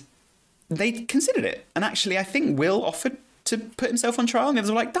 And they considered it. And actually, I think Will offered to put himself on trial, and the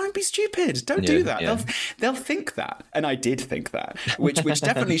others were like, don't be stupid, don't do that. Yeah. They'll think that. And I did think that, which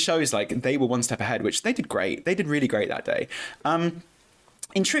definitely shows they were one step ahead, which they did great. They did really great that day.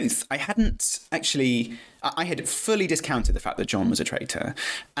 In truth, I hadn't actually... I had fully discounted the fact that John was a traitor,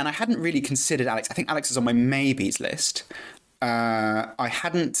 and I hadn't really considered Alex. I think Alex is on my maybes list. I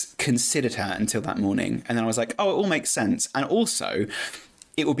hadn't considered her until that morning, and then I was like, oh, it all makes sense. And also,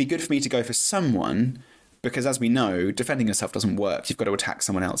 it would be good for me to go for someone, because as we know, defending yourself doesn't work. You've got to attack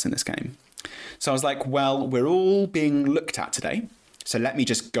someone else in this game. So I was like, well, we're all being looked at today, so let me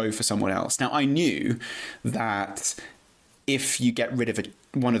just go for someone else. Now, I knew that if you get rid of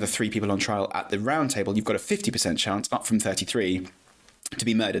one of the three people on trial at the round table, you've got a 50% chance, up from 33, to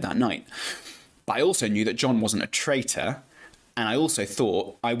be murdered that night. But I also knew that John wasn't a traitor, and I also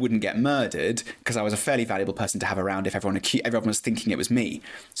thought I wouldn't get murdered because I was a fairly valuable person to have around if everyone was thinking it was me.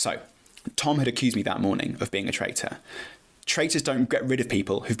 So Tom had accused me that morning of being a traitor. Traitors don't get rid of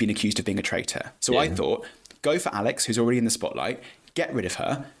people who've been accused of being a traitor. So I thought, go for Alex, who's already in the spotlight, get rid of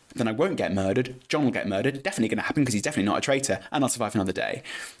her, then I won't get murdered, John will get murdered, definitely going to happen because he's definitely not a traitor, and I'll survive another day.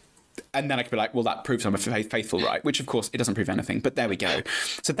 And then I could be like, well, that proves I'm a faithful, right? Which, of course, it doesn't prove anything, but there we go.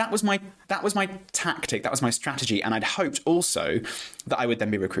 So that was my tactic, that was my strategy, and I'd hoped also that I would then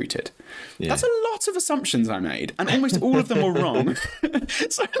be recruited. Yeah. That's a lot of assumptions I made, and almost all of them were wrong.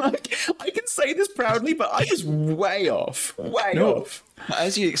 So, I can say this proudly, but I was way off.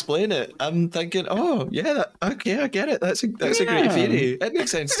 As you explain it, I'm thinking, oh, yeah, okay, I get it. That's a great theory. It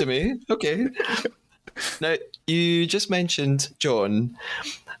makes sense to me. Okay. Now, you just mentioned John.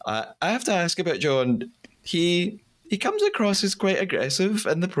 I have to ask about John. He comes across as quite aggressive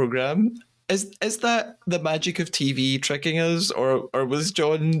in the programme. Is that the magic of TV tricking us, or was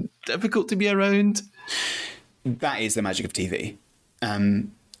John difficult to be around? That is the magic of TV.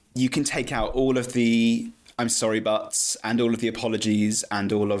 You can take out all of the I'm sorry buts and all of the apologies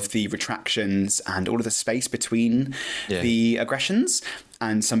and all of the retractions and all of the space between the aggressions,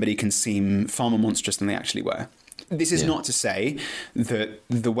 and somebody can seem far more monstrous than they actually were. This is not to say that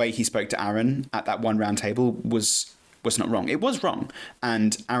the way he spoke to Aaron at that one round table was not wrong. It was wrong.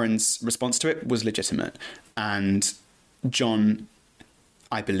 And Aaron's response to it was legitimate. And John,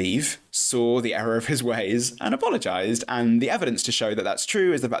 I believe, saw the error of his ways and apologised. And the evidence to show that that's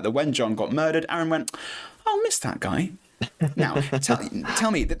true is the fact that when John got murdered, Aaron went, I'll miss that guy. Now,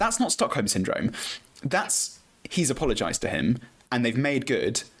 tell me, that's not Stockholm Syndrome. He's apologised to him and they've made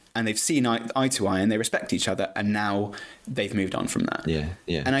good. And they've seen eye to eye and they respect each other. And now they've moved on from that. Yeah.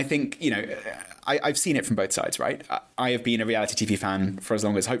 And I think, I've seen it from both sides, right? I have been a reality TV fan for as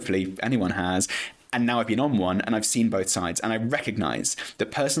long as hopefully anyone has. And now I've been on one and I've seen both sides. And I recognise that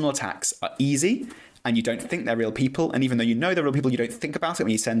personal attacks are easy and you don't think they're real people. And even though you know they're real people, you don't think about it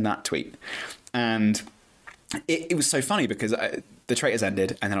when you send that tweet. And it was so funny because the Traitors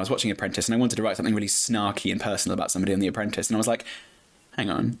ended and then I was watching Apprentice and I wanted to write something really snarky and personal about somebody on The Apprentice. And I was like, hang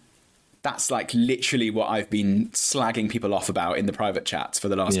on, that's literally what I've been slagging people off about in the private chats for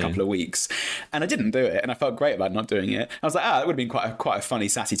the last couple of weeks. And I didn't do it, and I felt great about not doing it. I was like, that would have been quite a funny,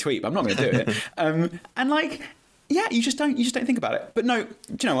 sassy tweet, but I'm not going to do it. And you just don't think about it. But no, do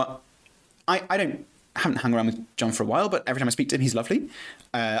you know what? I haven't hung around with John for a while, but every time I speak to him, he's lovely.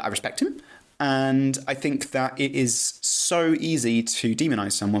 I respect him. And I think that it is so easy to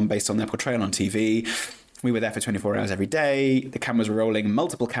demonise someone based on their portrayal on TV. We were there for 24 hours every day. The cameras were rolling,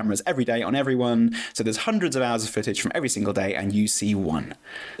 multiple cameras every day on everyone. So there's hundreds of hours of footage from every single day and you see one.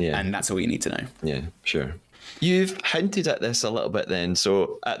 Yeah. And that's all you need to know. Yeah, sure. You've hinted at this a little bit then.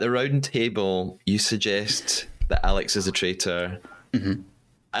 So at the round table, you suggest that Alex is a traitor. Mm-hmm.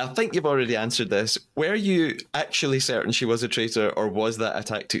 I think you've already answered this. Were you actually certain she was a traitor or was that a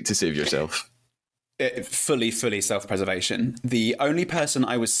tactic to save yourself? fully self-preservation. The only person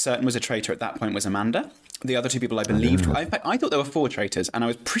I was certain was a traitor at that point was Amanda. The other two people I believed, in fact, I thought there were 4 traitors, and I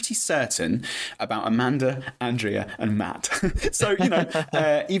was pretty certain about Amanda, Andrea, and Matt. So,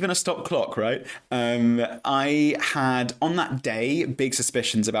 even a stop clock, right? I had, on that day, big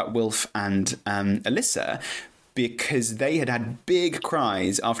suspicions about Wilf and Alyssa, because they had big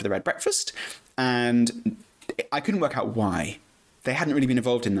cries after the Red Breakfast, and I couldn't work out why. They hadn't really been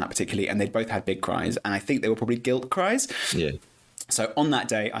involved in that particularly, and they'd both had big cries, and I think they were probably guilt cries. Yeah. So on that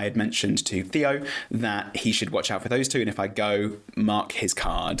day, I had mentioned to Theo that he should watch out for those two, and if I go, mark his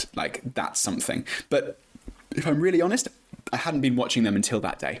card. Like, that's something. But if I'm really honest, I hadn't been watching them until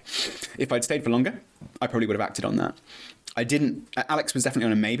that day. If I'd stayed for longer, I probably would have acted on that. I didn't. Alex was definitely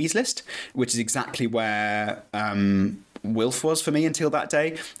on a maybes list, which is exactly where Wilf was for me until that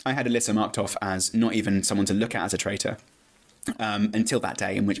day. I had Alyssa marked off as not even someone to look at as a traitor. Until that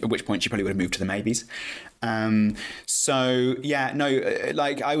day, at which point she probably would have moved to the maybes. I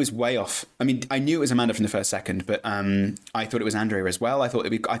was way off. I mean, I knew it was Amanda from the first second, but I thought it was Andrea as well. I thought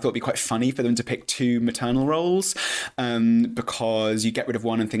it'd be quite funny for them to pick 2 maternal roles, because you get rid of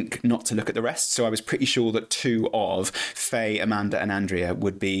one and think not to look at the rest. So I was pretty sure that 2 of Faye, Amanda, and Andrea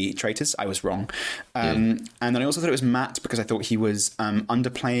would be traitors. I was wrong. And then I also thought it was Matt, because I thought he was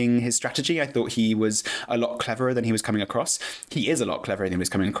underplaying his strategy. I thought he was a lot cleverer than he was coming across. He is a lot cleverer than he was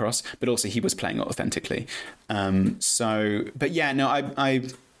coming across, but also he was playing it authentically. I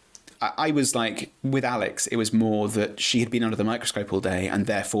was like, with Alex, it was more that she had been under the microscope all day, and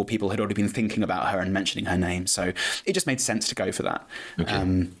therefore people had already been thinking about her and mentioning her name. So it just made sense to go for that.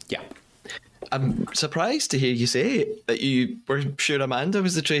 Okay. I'm surprised to hear you say that you were sure Amanda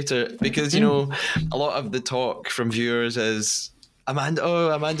was the traitor, because, a lot of the talk from viewers is,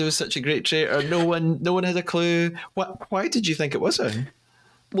 Amanda was such a great traitor. No one had a clue. Why did you think it was her?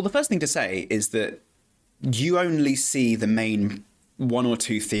 Well, the first thing to say is that you only see the main 1 or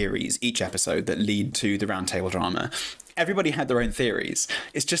 2 theories each episode that lead to the roundtable drama. Everybody had their own theories.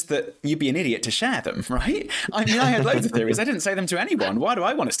 It's just that you'd be an idiot to share them, right? I mean, I had loads of theories. I didn't say them to anyone. Why do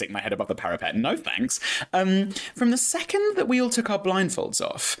I want to stick my head above the parapet? No thanks. From the second that we all took our blindfolds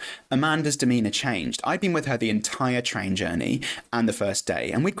off, Amanda's demeanour changed. I'd been with her the entire train journey and the first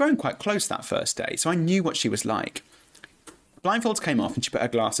day, and we'd grown quite close that first day, so I knew what she was like. Blindfolds came off and she put her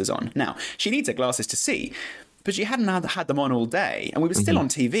glasses on. Now, she needs her glasses to see, but she hadn't had them on all day, and we were still on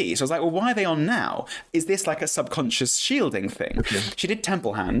TV. So I was like, well, why are they on now? Is this like a subconscious shielding thing? Okay. She did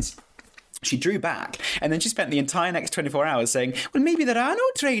temple hands. She drew back, and then she spent the entire next 24 hours saying, well, maybe there are no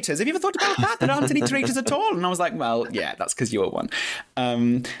traitors. Have you ever thought about that? There aren't any traitors at all. And I was like, well, yeah, that's because you're one.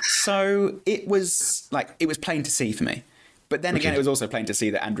 So it was plain to see for me. But then again, it was also plain to see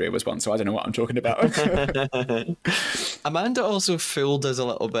that Andrea was one, so I don't know what I'm talking about. Amanda also fooled us a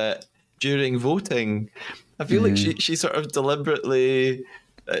little bit during voting. I feel like she sort of deliberately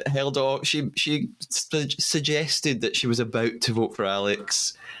held off. She suggested that she was about to vote for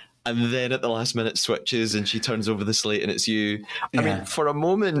Alex, and then at the last minute switches and she turns over the slate and it's you. I mean, for a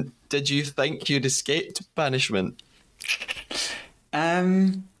moment, did you think you'd escaped banishment? I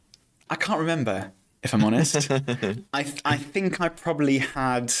can't remember, if I'm honest. I think I probably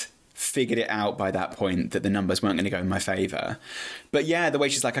had figured it out by that point that the numbers weren't going to go in my favour. But yeah, the way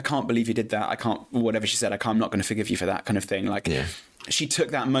she's like, I can't believe you did that. I can't, whatever she said, I'm not going to forgive you for that kind of thing. Like, she took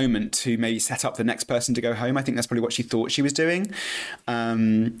that moment to maybe set up the next person to go home. I think that's probably what she thought she was doing.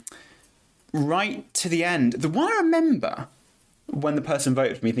 Right to the end, the one I remember when the person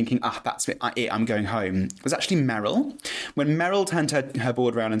voted for me thinking, that's it, I'm going home, was actually Meryl. When Meryl turned her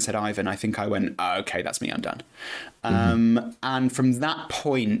board around and said Ivan, I think I went, okay, that's me, I'm done. And from that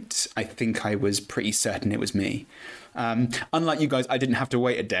point, I think I was pretty certain it was me. Unlike you guys, I didn't have to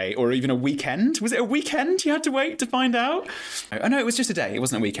wait a day or even a weekend. Was it a weekend you had to wait to find out? Oh no, it was just a day. It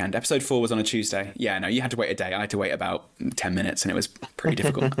wasn't a weekend. Episode 4 was on a Tuesday. Yeah, no, you had to wait a day. I had to wait about 10 minutes and it was pretty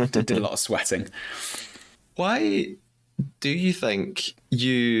difficult. I did a lot of sweating. Why do you think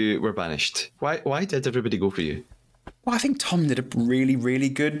you were banished? Why did everybody go for you? Well, I think Tom did a really, really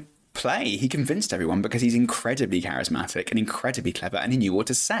good play. He convinced everyone because he's incredibly charismatic and incredibly clever, and he knew what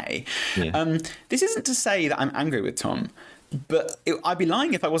to say. This isn't to say that I'm angry with Tom, but I'd be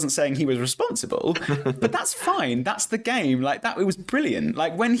lying if I wasn't saying he was responsible. But that's fine. That's the game. Like, that, it was brilliant.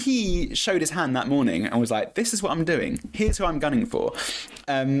 Like, when he showed his hand that morning and was like, this is what I'm doing. Here's who I'm gunning for.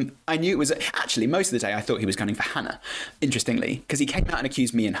 I knew it was... Actually, most of the day, I thought he was gunning for Hannah, interestingly, because he came out and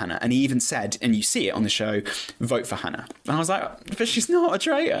accused me and Hannah, and he even said, and you see it on the show, vote for Hannah. And I was like, but she's not a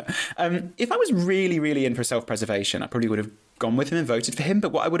traitor. If I was really, really in for self-preservation, I probably would have gone with him and voted for him.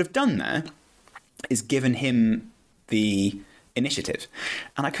 But what I would have done there is given him the initiative,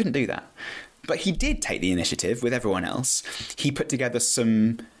 and I couldn't do that. But he did take the initiative with everyone else. He put together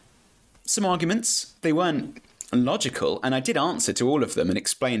some arguments. They weren't logical, and I did answer to all of them and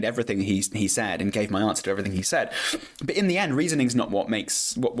explained everything he said and gave my answer to everything he said. But in the end, reasoning's not what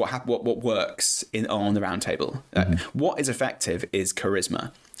makes what works on the round table. What is effective is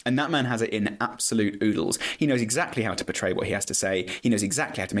charisma. And that man has it in absolute oodles. He knows exactly how to portray what he has to say. He knows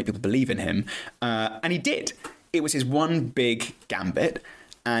exactly how to make people believe in him. And he did. It was his one big gambit.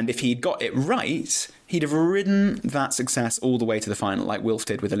 And if he'd got it right, he'd have ridden that success all the way to the final, like Wilf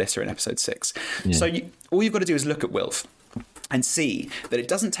did with Alyssa in episode 6. Yeah. So all you've got to do is look at Wilf and see that it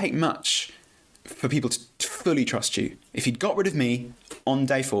doesn't take much for people to fully trust you. If he'd got rid of me on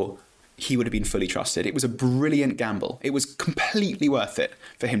day 4, he would have been fully trusted. It was a brilliant gamble. It was completely worth it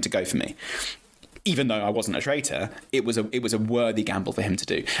for him to go for me. Even though I wasn't a traitor, it was a worthy gamble for him to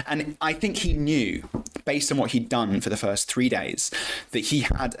do. And I think he knew, based on what he'd done for the first 3 days, that he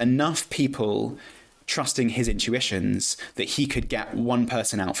had enough people trusting his intuitions that he could get one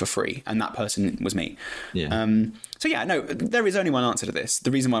person out for free, and that person was me. Yeah. There is only one answer to this.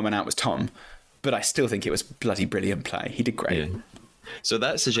 The reason why I went out was Tom, but I still think it was bloody brilliant play. He did great. Yeah. So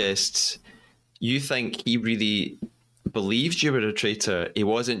that suggests you think he really believed you were a traitor. He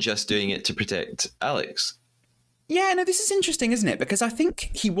wasn't just doing it to protect Alex. Yeah, no, this is interesting, isn't it? Because I think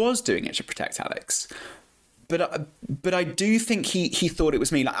he was doing it to protect Alex, but I do think he thought it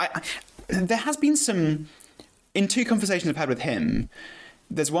was me. Like, there has been some in 2 conversations I've had with him.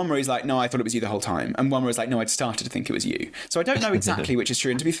 There's one where he's like, no, I thought it was you the whole time. And one where he's like, no, I'd started to think it was you. So I don't know exactly which is true.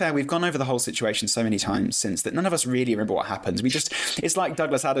 And to be fair, we've gone over the whole situation so many times since that none of us really remember what happens. It's like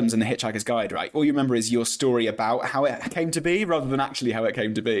Douglas Adams in The Hitchhiker's Guide, right? All you remember is your story about how it came to be rather than actually how it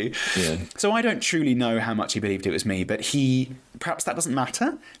came to be. Yeah. So I don't truly know how much he believed it was me, but perhaps that doesn't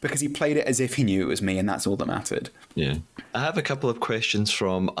matter because he played it as if he knew it was me, and that's all that mattered. Yeah. I have a couple of questions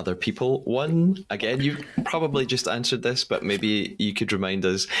from other people. One, again, you probably just answered this, but maybe you could remind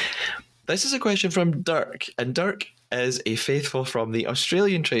us. This is a question from Dirk, and Dirk is a faithful from the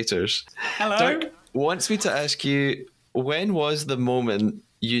Australian Traitors. Hello. Dirk wants me to ask you, when was the moment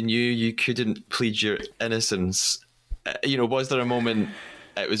you knew you couldn't plead your innocence? Was there a moment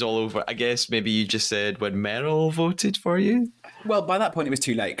it was all over? I guess maybe you just said when Meryl voted for you? Well, by that point it was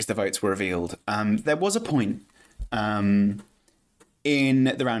too late because the votes were revealed. There was a point in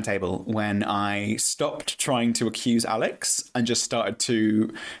the round table when I stopped trying to accuse Alex and just started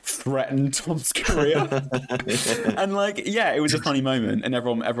to threaten Tom's career. And it was a funny moment, and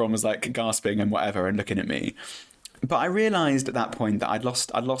everyone was like gasping and whatever and looking at me. But I realised at that point that I'd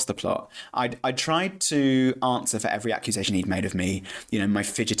lost the plot. I tried to answer for every accusation he'd made of me. My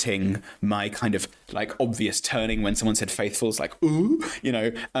fidgeting, my kind of obvious turning when someone said faithfuls, ooh.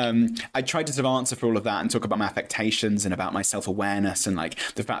 I tried to sort of answer for all of that and talk about my affectations and about my self-awareness and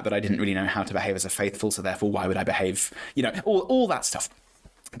the fact that I didn't really know how to behave as a faithful, so therefore why would I behave? All that stuff.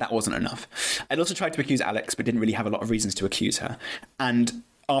 That wasn't enough. I'd also tried to accuse Alex, but didn't really have a lot of reasons to accuse her. And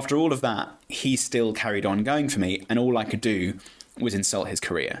after all of that, he still carried on going for me, and all I could do was insult his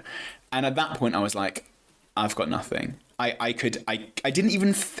career. And at that point, I was like, I've got nothing. I didn't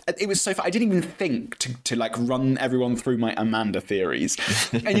even, it was so far, I didn't even think to run everyone through my Amanda theories.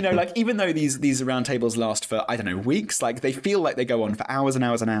 And, even though these round tables last for, I don't know, weeks, they feel like they go on for hours and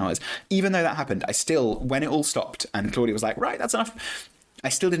hours and hours. Even though that happened, I still, when it all stopped and Claudia was like, right, that's enough, I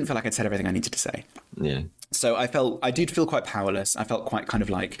still didn't feel like I'd said everything I needed to say. Yeah. So I did feel quite powerless. I felt quite kind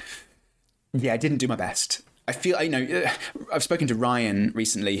of I didn't do my best. I feel, I've spoken to Ryan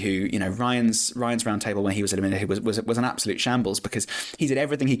recently who, Ryan's round table when he was eliminated was an absolute shambles because he did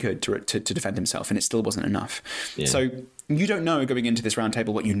everything he could to defend himself and it still wasn't enough. Yeah. So you don't know going into this round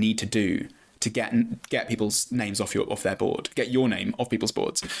table what you need to do to get people's names off their board, get your name off people's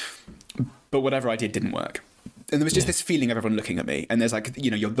boards. But whatever I did didn't work. And there was just this feeling of everyone looking at me, and there's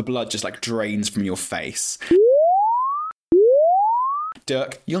the blood just drains from your face.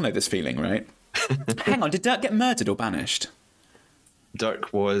 Dirk, you'll know this feeling, right? Hang on, did Dirk get murdered or banished?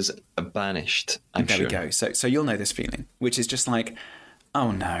 Dirk was banished, I'm sure. There we go. So you'll know this feeling, which is just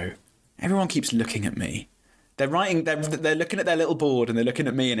oh no, everyone keeps looking at me. They're looking at their little board and they're looking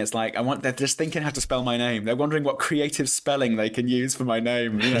at me and it's they're just thinking how to spell my name. They're wondering what creative spelling they can use for my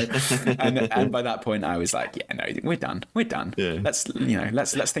name, and by that point I was like, yeah, no, we're done. Yeah.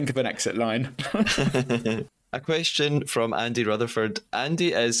 Let's think of an exit line. A question from Andy Rutherford.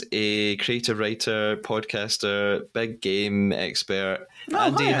 Andy is a creative writer, podcaster, big game expert.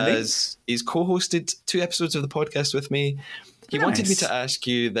 Andy. He's co-hosted 2 episodes of the podcast with me. He wanted me to ask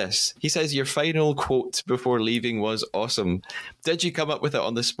you this. He says your final quote before leaving was awesome. Did you come up with it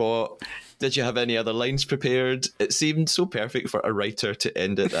on the spot? Did you have any other lines prepared? It seemed so perfect for a writer to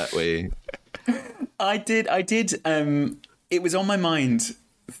end it that way. I did. It was on my mind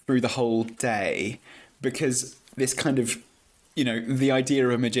through the whole day because this kind of, the idea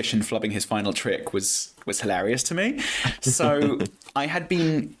of a magician flubbing his final trick was hilarious to me. So I had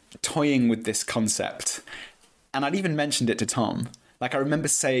been toying with this concept, and I'd even mentioned it to Tom. Like, I remember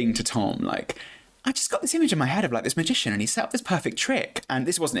saying to Tom, like, I just got this image in my head of like this magician, and he set up this perfect trick, and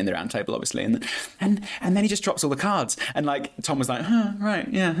this wasn't in the round table, obviously, and then he just drops all the cards, and like Tom was like, right,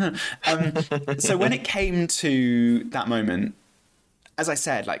 yeah. So when it came to that moment, as I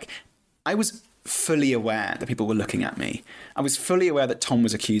said, like, I was fully aware that people were looking at me. I was fully aware that Tom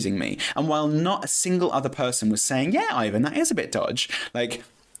was accusing me, and while not a single other person was saying, yeah, Ivan, that is a bit dodge, like,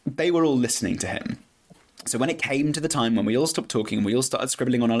 they were all listening to him. So when it came to the time when we all stopped talking and we all started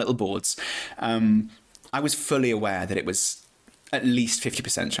scribbling on our little boards, I was fully aware that it was at least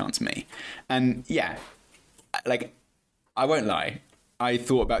 50% chance me. And yeah, like, I won't lie, I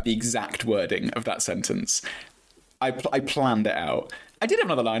thought about the exact wording of that sentence. I planned it out. I did have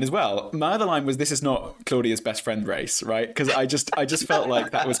another line as well. My other line was, "This is not Claudia's best friend race," right? Because I just felt like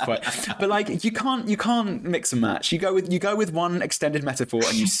that was quite. But like, you can't mix and match. You go with one extended metaphor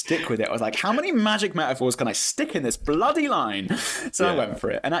and you stick with it. I was like, how many magic metaphors can I stick in this bloody line? So I went for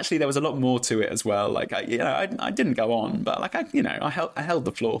it. And actually, there was a lot more to it as well. Like, I didn't go on, but like, I held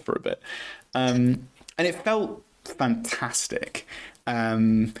the floor for a bit, and it felt fantastic.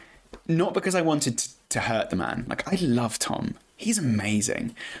 Not because I wanted to hurt the man. Like, I love Tom. He's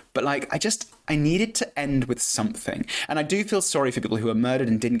amazing. But like, I needed to end with something. And I do feel sorry for people who were murdered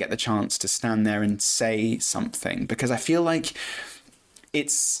and didn't get the chance to stand there and say something, because I feel like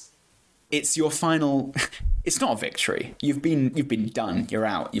it's your final, it's not a victory. You've been done. You're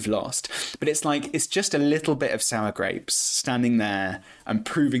out. You've lost. But it's like, it's just a little bit of sour grapes standing there and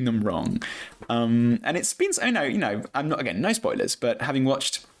proving them wrong. And it's been, I know, I'm not, again, no spoilers, but having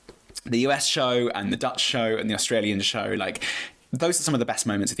watched the US show and the Dutch show and the Australian show, like, those are some of the best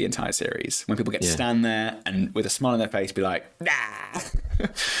moments of the entire series, when people get to stand there and with a smile on their face be like, nah.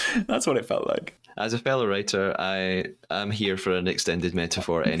 That's what it felt like. As a fellow writer, I am here for an extended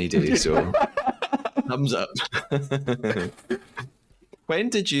metaphor any day, so thumbs up. When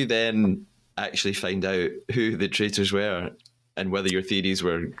did you then actually find out who the traitors were and whether your theories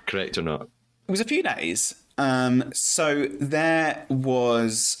were correct or not? It was a few days. So there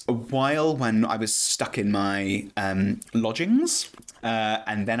was a while when I was stuck in my lodgings,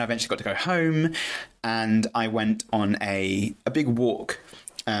 and then I eventually got to go home, and I went on a big walk.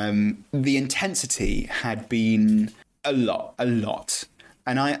 The intensity had been a lot.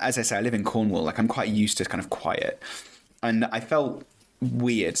 And as I say, I live in Cornwall. Like, I'm quite used to kind of quiet, and I felt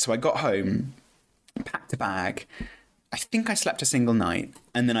weird. So I got home, packed a bag. I think I slept a single night,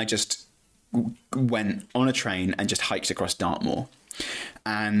 and then I just went on a train and just hiked across Dartmoor,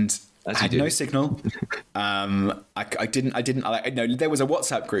 and I had no signal. I didn't. There was a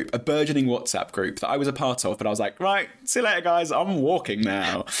WhatsApp group, a burgeoning WhatsApp group that I was a part of, but I was like, right, see you later, guys. I'm walking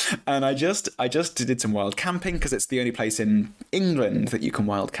now, and I just did some wild camping, because it's the only place in England that you can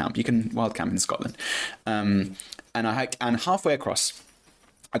wild camp. You can wild camp in Scotland, and I hiked, and halfway across,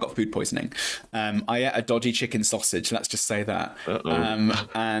 I got food poisoning. I ate a dodgy chicken sausage, let's just say that.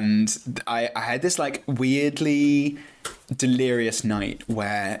 And I had this like weirdly delirious night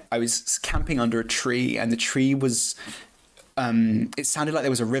where I was camping under a tree, and the tree was, it sounded like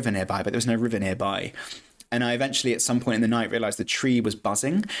there was a river nearby, but there was no river nearby. And I eventually, at some point in the night, realised the tree was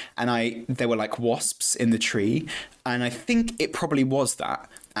buzzing, and there were like wasps in the tree. And I think it probably was that,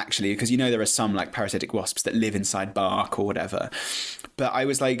 actually, because there are some like parasitic wasps that live inside bark or whatever. But I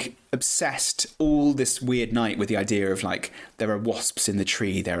was like obsessed all this weird night with the idea of like, there are wasps in the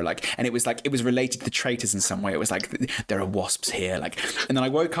tree. There are like, and it was related to the traitors in some way. It was like, there are wasps here. Like, and then I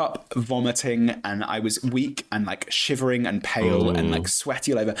woke up vomiting, and I was weak and like shivering and pale and like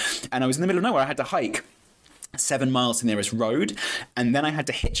sweaty all over. And I was in the middle of nowhere. I had to hike 7 miles to the nearest road, and then I had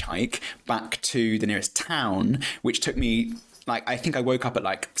to hitchhike back to the nearest town, which took me, like, I think I woke up at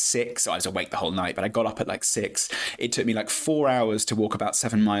like 6. So I was awake the whole night, but I got up at like 6. It took me like 4 hours to walk about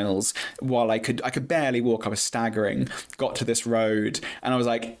 7 miles, while I could barely walk. I was staggering. Got to this road, and I was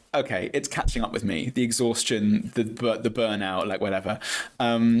like, okay, it's catching up with me. The exhaustion, the burnout, like whatever.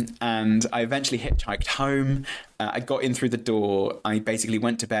 And I eventually hitchhiked home. I got in through the door. I basically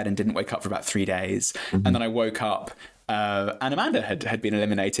went to bed and didn't wake up for about 3 days. Mm-hmm. And then I woke up and Amanda had been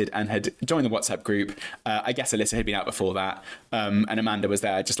eliminated and had joined the WhatsApp group. I guess Alyssa had been out before that, and Amanda was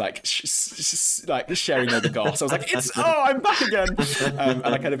there just like sharing all the goss. I was like, I'm back again, and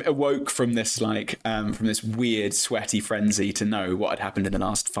I kind of awoke from this from this weird sweaty frenzy to know what had happened in the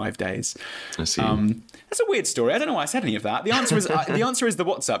last 5 days. I see. That's a weird story. I don't know why I said any of that. The answer is the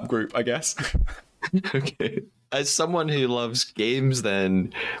WhatsApp group, I guess. Okay. As someone who loves games,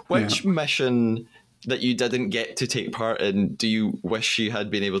 then, which mission that you didn't get to take part in do you wish you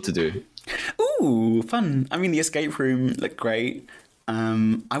had been able to do? Ooh, fun. I mean, the escape room looked great.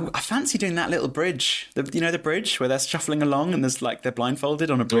 I fancy doing that little bridge. The bridge where they're shuffling along and they're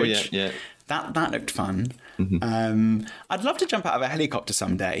blindfolded on a bridge. Oh, yeah. That looked fun. Mm-hmm. I'd love to jump out of a helicopter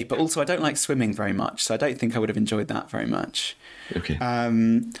someday, but also I don't like swimming very much, so I don't think I would have enjoyed that very much. Okay.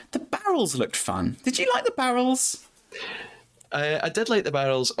 The barrels looked fun. Did you like the barrels? I did like the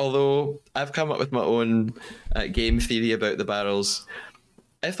barrels, although I've come up with my own game theory about the barrels.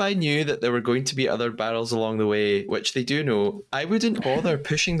 If I knew that there were going to be other barrels along the way, which they do know, I wouldn't bother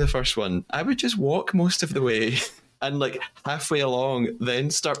pushing the first one. I would just walk most of the way and halfway along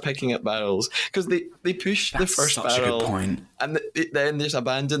then start picking up barrels, because they push the first barrel. That's such a good point. And then just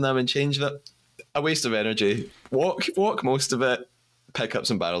abandon them and change them. A waste of energy. Walk most of it. Pick up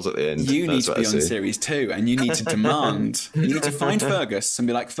some barrels at the end. You need to be on series 2, and you need to demand. You need to find Fergus and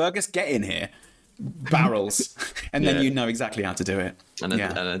be like, Fergus, get in here. Barrels. And then you know exactly how to do it. And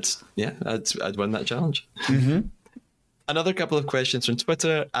I'd win that challenge. Mm-hmm. Another couple of questions from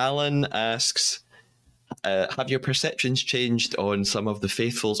Twitter. Alan asks, have your perceptions changed on some of the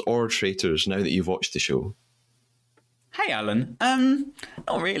Faithfuls or Traitors now that you've watched the show? Hey, Alan.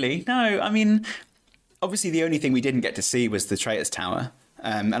 Not really. No, I mean, obviously the only thing we didn't get to see was the Traitors Tower,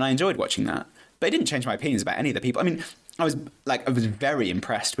 and I enjoyed watching that. But it didn't change my opinions about any of the people. I mean, I was very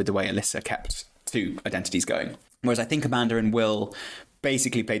impressed with the way Alyssa kept 2 identities going. Whereas I think Amanda and Will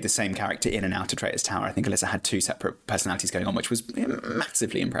basically played the same character in and out of Traitors Tower. I think Alyssa had 2 separate personalities going on, which was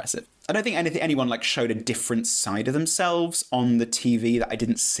massively impressive. I don't think anyone showed a different side of themselves on the TV that I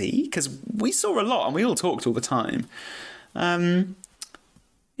didn't see, because we saw a lot and we all talked all the time.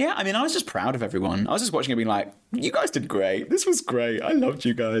 Yeah, I mean, I was just proud of everyone. I was just watching it being like, you guys did great. This was great. I loved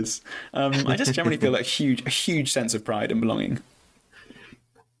you guys. I just generally feel a huge sense of pride and belonging.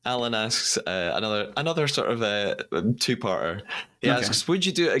 Alan asks another sort of two-parter. He asks, would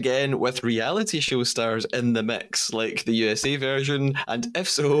you do it again with reality show stars in the mix, like the USA version? And if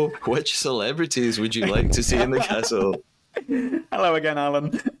so, which celebrities would you like to see in the castle? Hello again,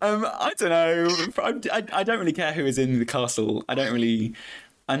 Alan. I don't know. I don't really care who is in the castle. I'm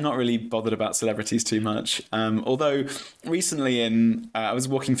not really bothered about celebrities too much. Although recently I was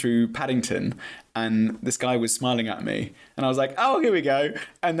walking through Paddington and this guy was smiling at me and I was like, oh, here we go.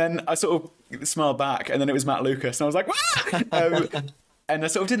 And then I sort of smiled back and then it was Matt Lucas and I was like, and I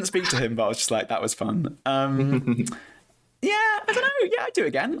sort of didn't speak to him, but I was just like, that was fun. Yeah, I don't know. Yeah, I'd do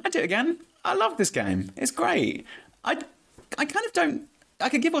it again. I love this game. It's great. I kind of don't... I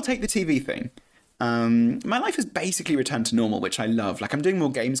could give or take the TV thing. My life has basically returned to normal, which I love. I'm doing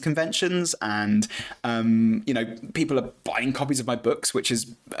more games conventions and, people are buying copies of my books, which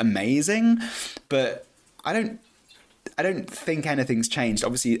is amazing. But I don't think anything's changed.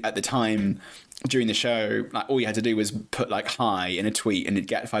 Obviously, at the time during the show, all you had to do was put hi in a tweet and it'd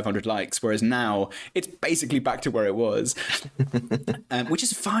get 500 likes. Whereas now it's basically back to where it was, which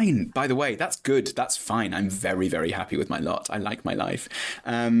is fine, by the way. That's good. That's fine. I'm very, very happy with my lot. I like my life.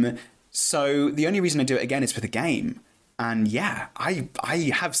 So the only reason I do it again is for the game. And yeah, I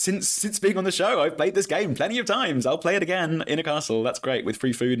have since being on the show, I've played this game plenty of times. I'll play it again in a castle. That's great with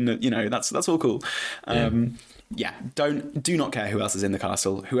free food and that's all cool. Do not care who else is in the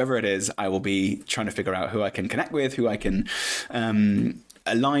castle. Whoever it is, I will be trying to figure out who I can connect with, who I can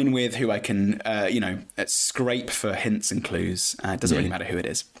align with, who I can scrape for hints and clues. It doesn't really matter who it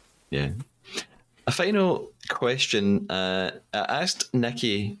is. Yeah. A final question. I asked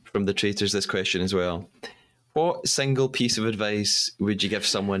Nikki from the Traitors this question as well. What single piece of advice would you give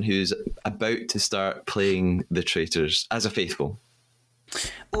someone who's about to start playing the Traitors as a faithful?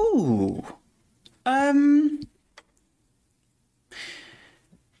 Ooh. Blend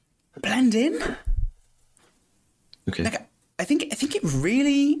in. Okay. I think it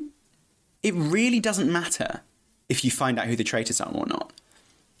really doesn't matter if you find out who the traitors are or not.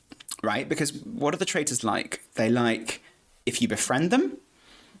 Right? Because what are the traitors like? They like if you befriend them.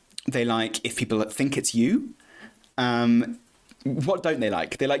 They like if people think it's you. What don't they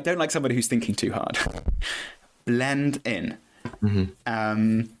like? They don't like somebody who's thinking too hard. Blend in.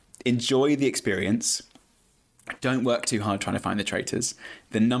 Mm-hmm. Enjoy the experience. Don't work too hard trying to find the traitors.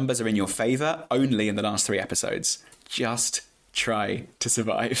 The numbers are in your favour only in the last 3 episodes. just try to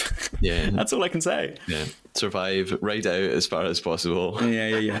survive. Yeah. That's all I can say. Yeah. Survive, ride out as far as possible.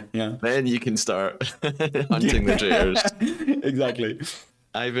 Yeah. Then you can start hunting the traitors. Exactly.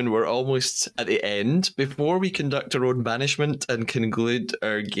 Ivan, we're almost at the end. Before we conduct our own banishment and conclude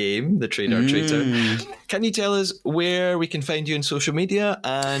our game, the Traitor, can you tell us where we can find you on social media?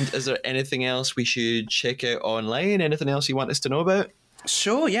 And is there anything else we should check out online? Anything else you want us to know about?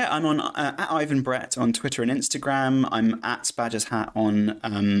 Sure, yeah. I'm on at Ivan Brett on Twitter and Instagram. I'm at Spadger's Hat on,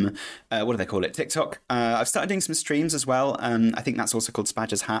 what do they call it, TikTok. I've started doing some streams as well. I think that's also called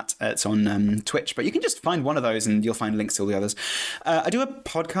Spadger's Hat. It's on Twitch, but you can just find one of those and you'll find links to all the others. I do a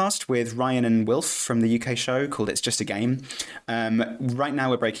podcast with Ryan and Wilf from the UK show called It's Just a Game. Right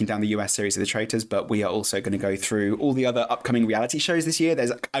now we're breaking down the US series of The Traitors, but we are also going to go through all the other upcoming reality shows this year.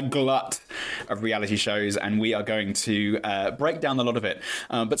 There's a glut of reality shows and we are going to break down a lot of it.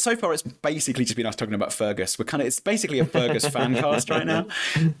 But so far, it's basically just been us talking about Fergus. It's basically a Fergus fan cast right now.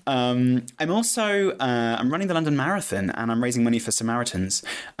 I'm also I'm running the London Marathon and I'm raising money for Samaritans.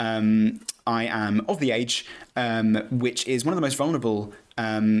 I am of the age which is one of the most vulnerable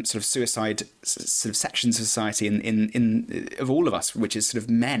sort of suicide sort of sections of society in of all of us, which is sort of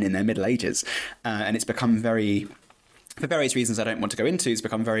men in their middle ages, and it's become very, for various reasons I don't want to go into, it's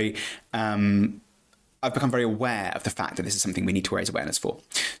become very. I've become very aware of the fact that this is something we need to raise awareness for.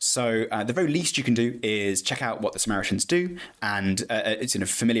 So the very least you can do is check out what the Samaritans do and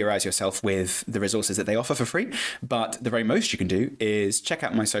familiarise yourself with the resources that they offer for free. But the very most you can do is check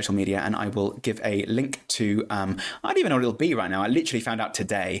out my social media and I will give a link to, I don't even know what it'll be right now. I literally found out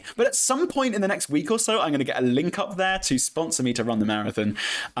today. But at some point in the next week or so, I'm going to get a link up there to sponsor me to run the marathon.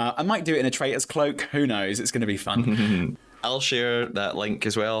 I might do it in a Traitor's cloak. Who knows? It's going to be fun. I'll share that link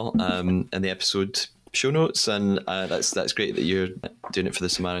as well in the episode show notes, and that's great that you're doing it for the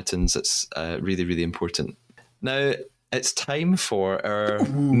Samaritans. It's really, really important. Now it's time for our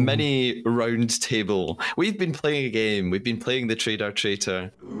mini round table. We've been playing a game. We've been playing the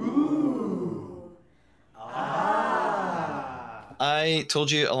Traitor. I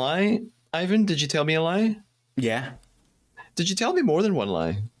told you a lie. Ivan, did you tell me a lie? Yeah. Did you tell me more than one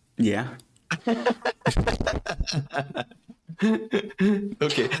lie? Yeah.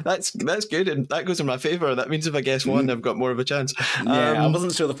 Okay, that's good, and that goes in my favour. That means if I guess one, I've got more of a chance. Yeah, I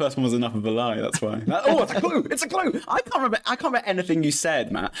wasn't sure the first one was enough of a lie. That's why. Oh, it's a clue! It's a clue! I can't remember anything you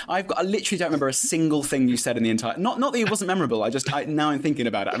said, Matt. I literally don't remember a single thing you said in the entire. Not that it wasn't memorable. Now I'm thinking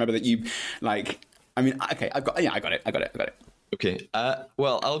about it. I remember that you okay. I got it. Okay.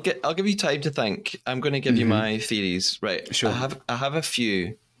 Well, I'll give you time to think. I'm going to give you my theories. Right. Sure. I have a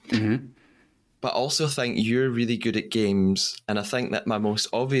few. Mm-hmm. But I also think you're really good at games, and I think that my most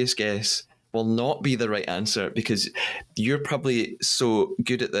obvious guess will not be the right answer because you're probably so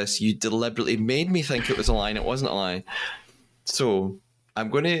good at this, you deliberately made me think it was a lie and it wasn't a lie. So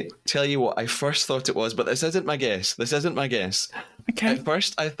I'm going to tell you what I first thought it was, but this isn't my guess. Okay. At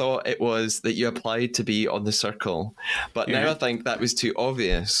first I thought it was that you applied to be on the circle, but now I think that was too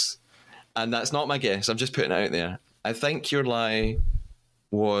obvious, and that's not my guess. I'm just putting it out there. I think your lie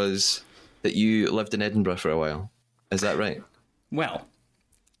was that you lived in Edinburgh for a while. Is that right? Well,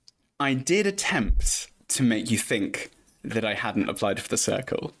 I did attempt to make you think that I hadn't applied for the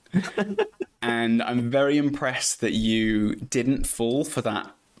circle. And I'm very impressed that you didn't fall for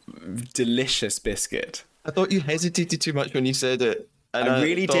that delicious biscuit. I thought you hesitated too much when you said it. And I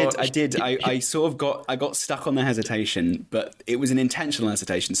really did. I did. I sort of got stuck on the hesitation, but it was an intentional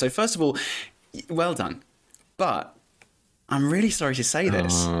hesitation. So first of all, well done. But I'm really sorry to say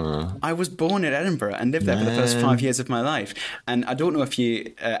this. I was born in Edinburgh and lived there for the first 5 years of my life. And I don't know if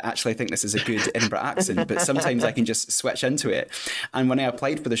you actually think this is a good Edinburgh accent, but sometimes I can just switch into it. And when I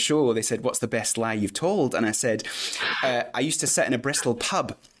applied for the show, they said, "What's the best lie you've told?" And I said, I used to sit in a Bristol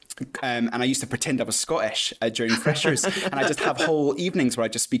pub. And I used to pretend I was Scottish during freshers, and I just have whole evenings where I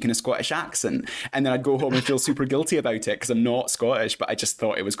just speak in a Scottish accent, and then I'd go home and feel super guilty about it because I'm not Scottish, but I just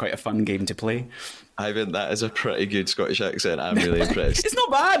thought it was quite a fun game to play. Ivan, that is a pretty good Scottish accent. I'm really impressed. It's not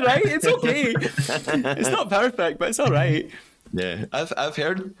bad, right? It's okay. It's not perfect, but it's all right. Yeah, I've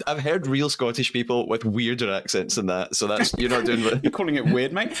heard real Scottish people with weirder accents than that. So that's you're not doing. You're calling it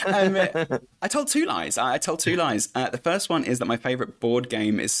weird, mate. I told two lies. The first one is that my favourite board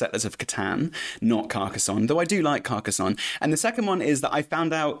game is Settlers of Catan, not Carcassonne, though I do like Carcassonne. And the second one is that I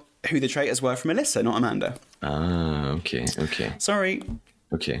found out who the traitors were from Alyssa, not Amanda. Ah, okay. Sorry.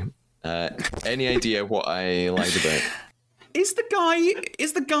 Okay. Any idea what I lied about? Is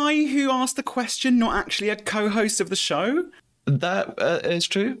the guy who asked the question not actually a co-host of the show? That is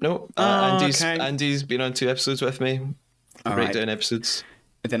true. No, okay. Andy's been on 2 episodes with me. Breakdown episodes.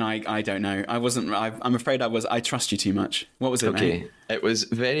 Then I don't know. I wasn't. I'm afraid I trust you too much. What was it, mate? It was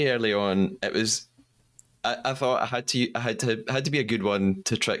very early on. It was. I thought I had to be a good one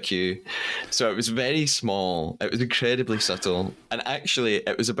to trick you. So it was very small. It was incredibly subtle. And actually,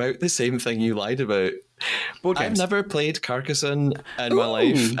 it was about the same thing you lied about. Board games. I've never played Carcassonne in my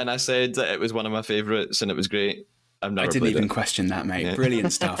life. And I said that it was one of my favourites and it was great. I didn't even question that, mate. Yeah.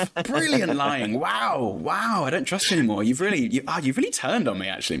 Brilliant stuff. Brilliant lying. Wow. I don't trust you anymore. You've really turned on me,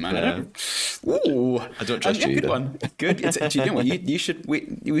 actually, man. Yeah. I don't trust you good either. One. Good. Do you know what? You should.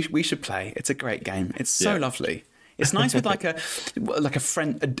 We should play. It's a great game. It's so lovely. It's nice with like a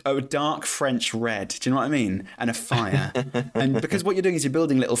dark French red. Do you know what I mean? And a fire. And because what you're doing is you're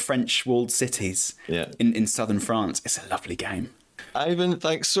building little French walled cities in southern France. It's a lovely game. Ivan,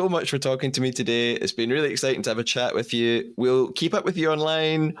 thanks so much for talking to me today. It's been really exciting to have a chat with you. We'll keep up with you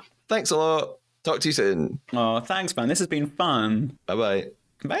online. Thanks a lot. Talk to you soon. Oh, thanks, man. This has been fun. Bye-bye.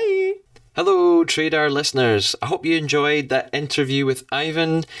 Bye. Hello, Trader listeners. I hope you enjoyed that interview with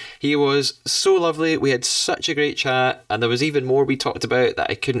Ivan. He was so lovely. We had such a great chat, and there was even more we talked about that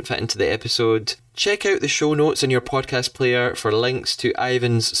I couldn't fit into the episode. Check out the show notes in your podcast player for links to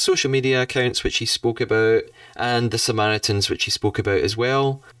Ivan's social media accounts, which he spoke about, and the Samaritans, which he spoke about as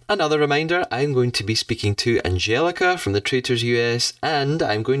well. Another reminder, I'm going to be speaking to Angelica from the Traitors US, and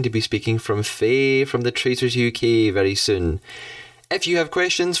I'm going to be speaking from Faye from the Traitors UK very soon. If you have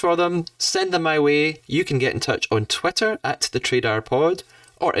questions for them, send them my way. You can get in touch on Twitter @TheTradarPod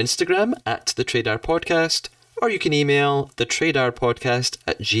or Instagram @TheTradarPodcast, or you can email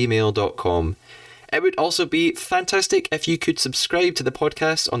thetradarpodcast@gmail.com. It would also be fantastic if you could subscribe to the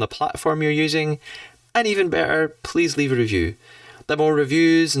podcast on the platform you're using, and even better, please leave a review. The more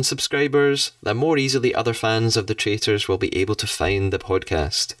reviews and subscribers, the more easily other fans of The Traitors will be able to find the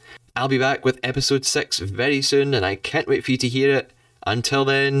podcast. I'll be back with episode 6 very soon, and I can't wait for you to hear it. Until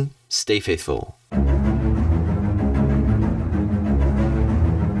then, stay faithful.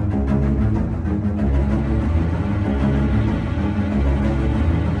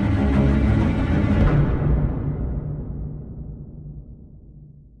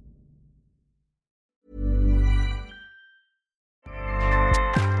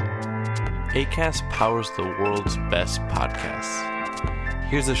 Acast powers the world's best podcasts.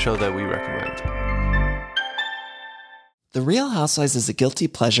 Here's a show that we recommend. The Real Housewives is a guilty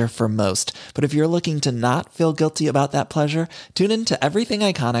pleasure for most, but if you're looking to not feel guilty about that pleasure, tune in to Everything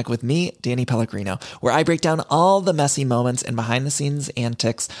Iconic with me, Danny Pellegrino, where I break down all the messy moments and behind-the-scenes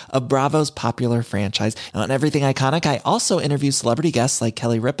antics of Bravo's popular franchise. And on Everything Iconic, I also interview celebrity guests like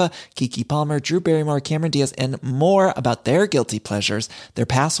Kelly Ripa, Keke Palmer, Drew Barrymore, Cameron Diaz, and more about their guilty pleasures, their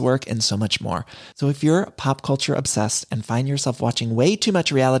past work, and so much more. So if you're pop culture obsessed and find yourself watching way too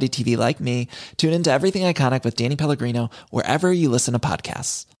much reality TV like me, tune in to Everything Iconic with Danny Pellegrino, wherever you listen to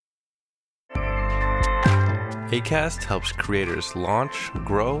podcasts. Acast helps creators launch,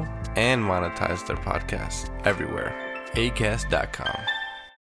 grow, and monetize their podcasts everywhere. Acast.com.